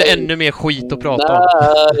innan det blir ännu mer skit att prata om.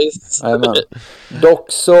 Amen.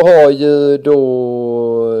 Dock så har ju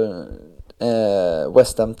då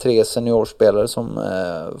West Ham 3 seniorspelare som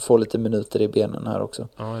får lite minuter i benen här också.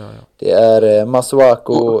 Ja. Det är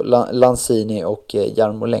Masuaku, Lanzini och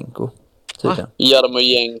Jarmolenko.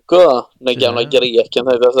 Jarmolenko, den gamla greken,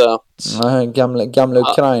 tänkte jag säga. Nej, gamla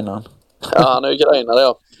Ukrainan. Ja, han är ukrainare,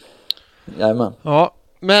 ja. Jajamän. Ja,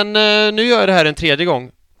 men nu gör jag det här en 3:e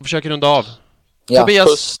gång och försöker runda av. Ja.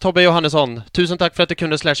 Tobbe Johannesson, tusen tack för att du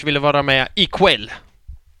kunde / ville vara med ikväll.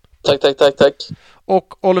 Tack.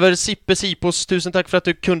 Och Oliver Sippe Sipos, tusen tack för att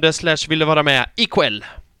du kunde / ville vara med ikväll.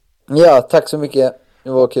 Ja, tack så mycket. Det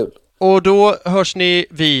var kul. Och då hörs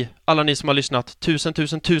alla ni som har lyssnat. Tusen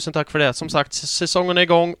tack för det. Som sagt, säsongen är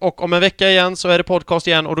igång, och om en vecka igen så är det podcast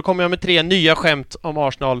igen, och då kommer jag med 3 nya skämt om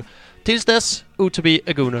Arsenal. Tills dess, to be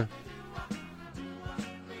a Gooner.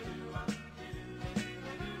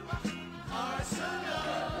 Arsenal.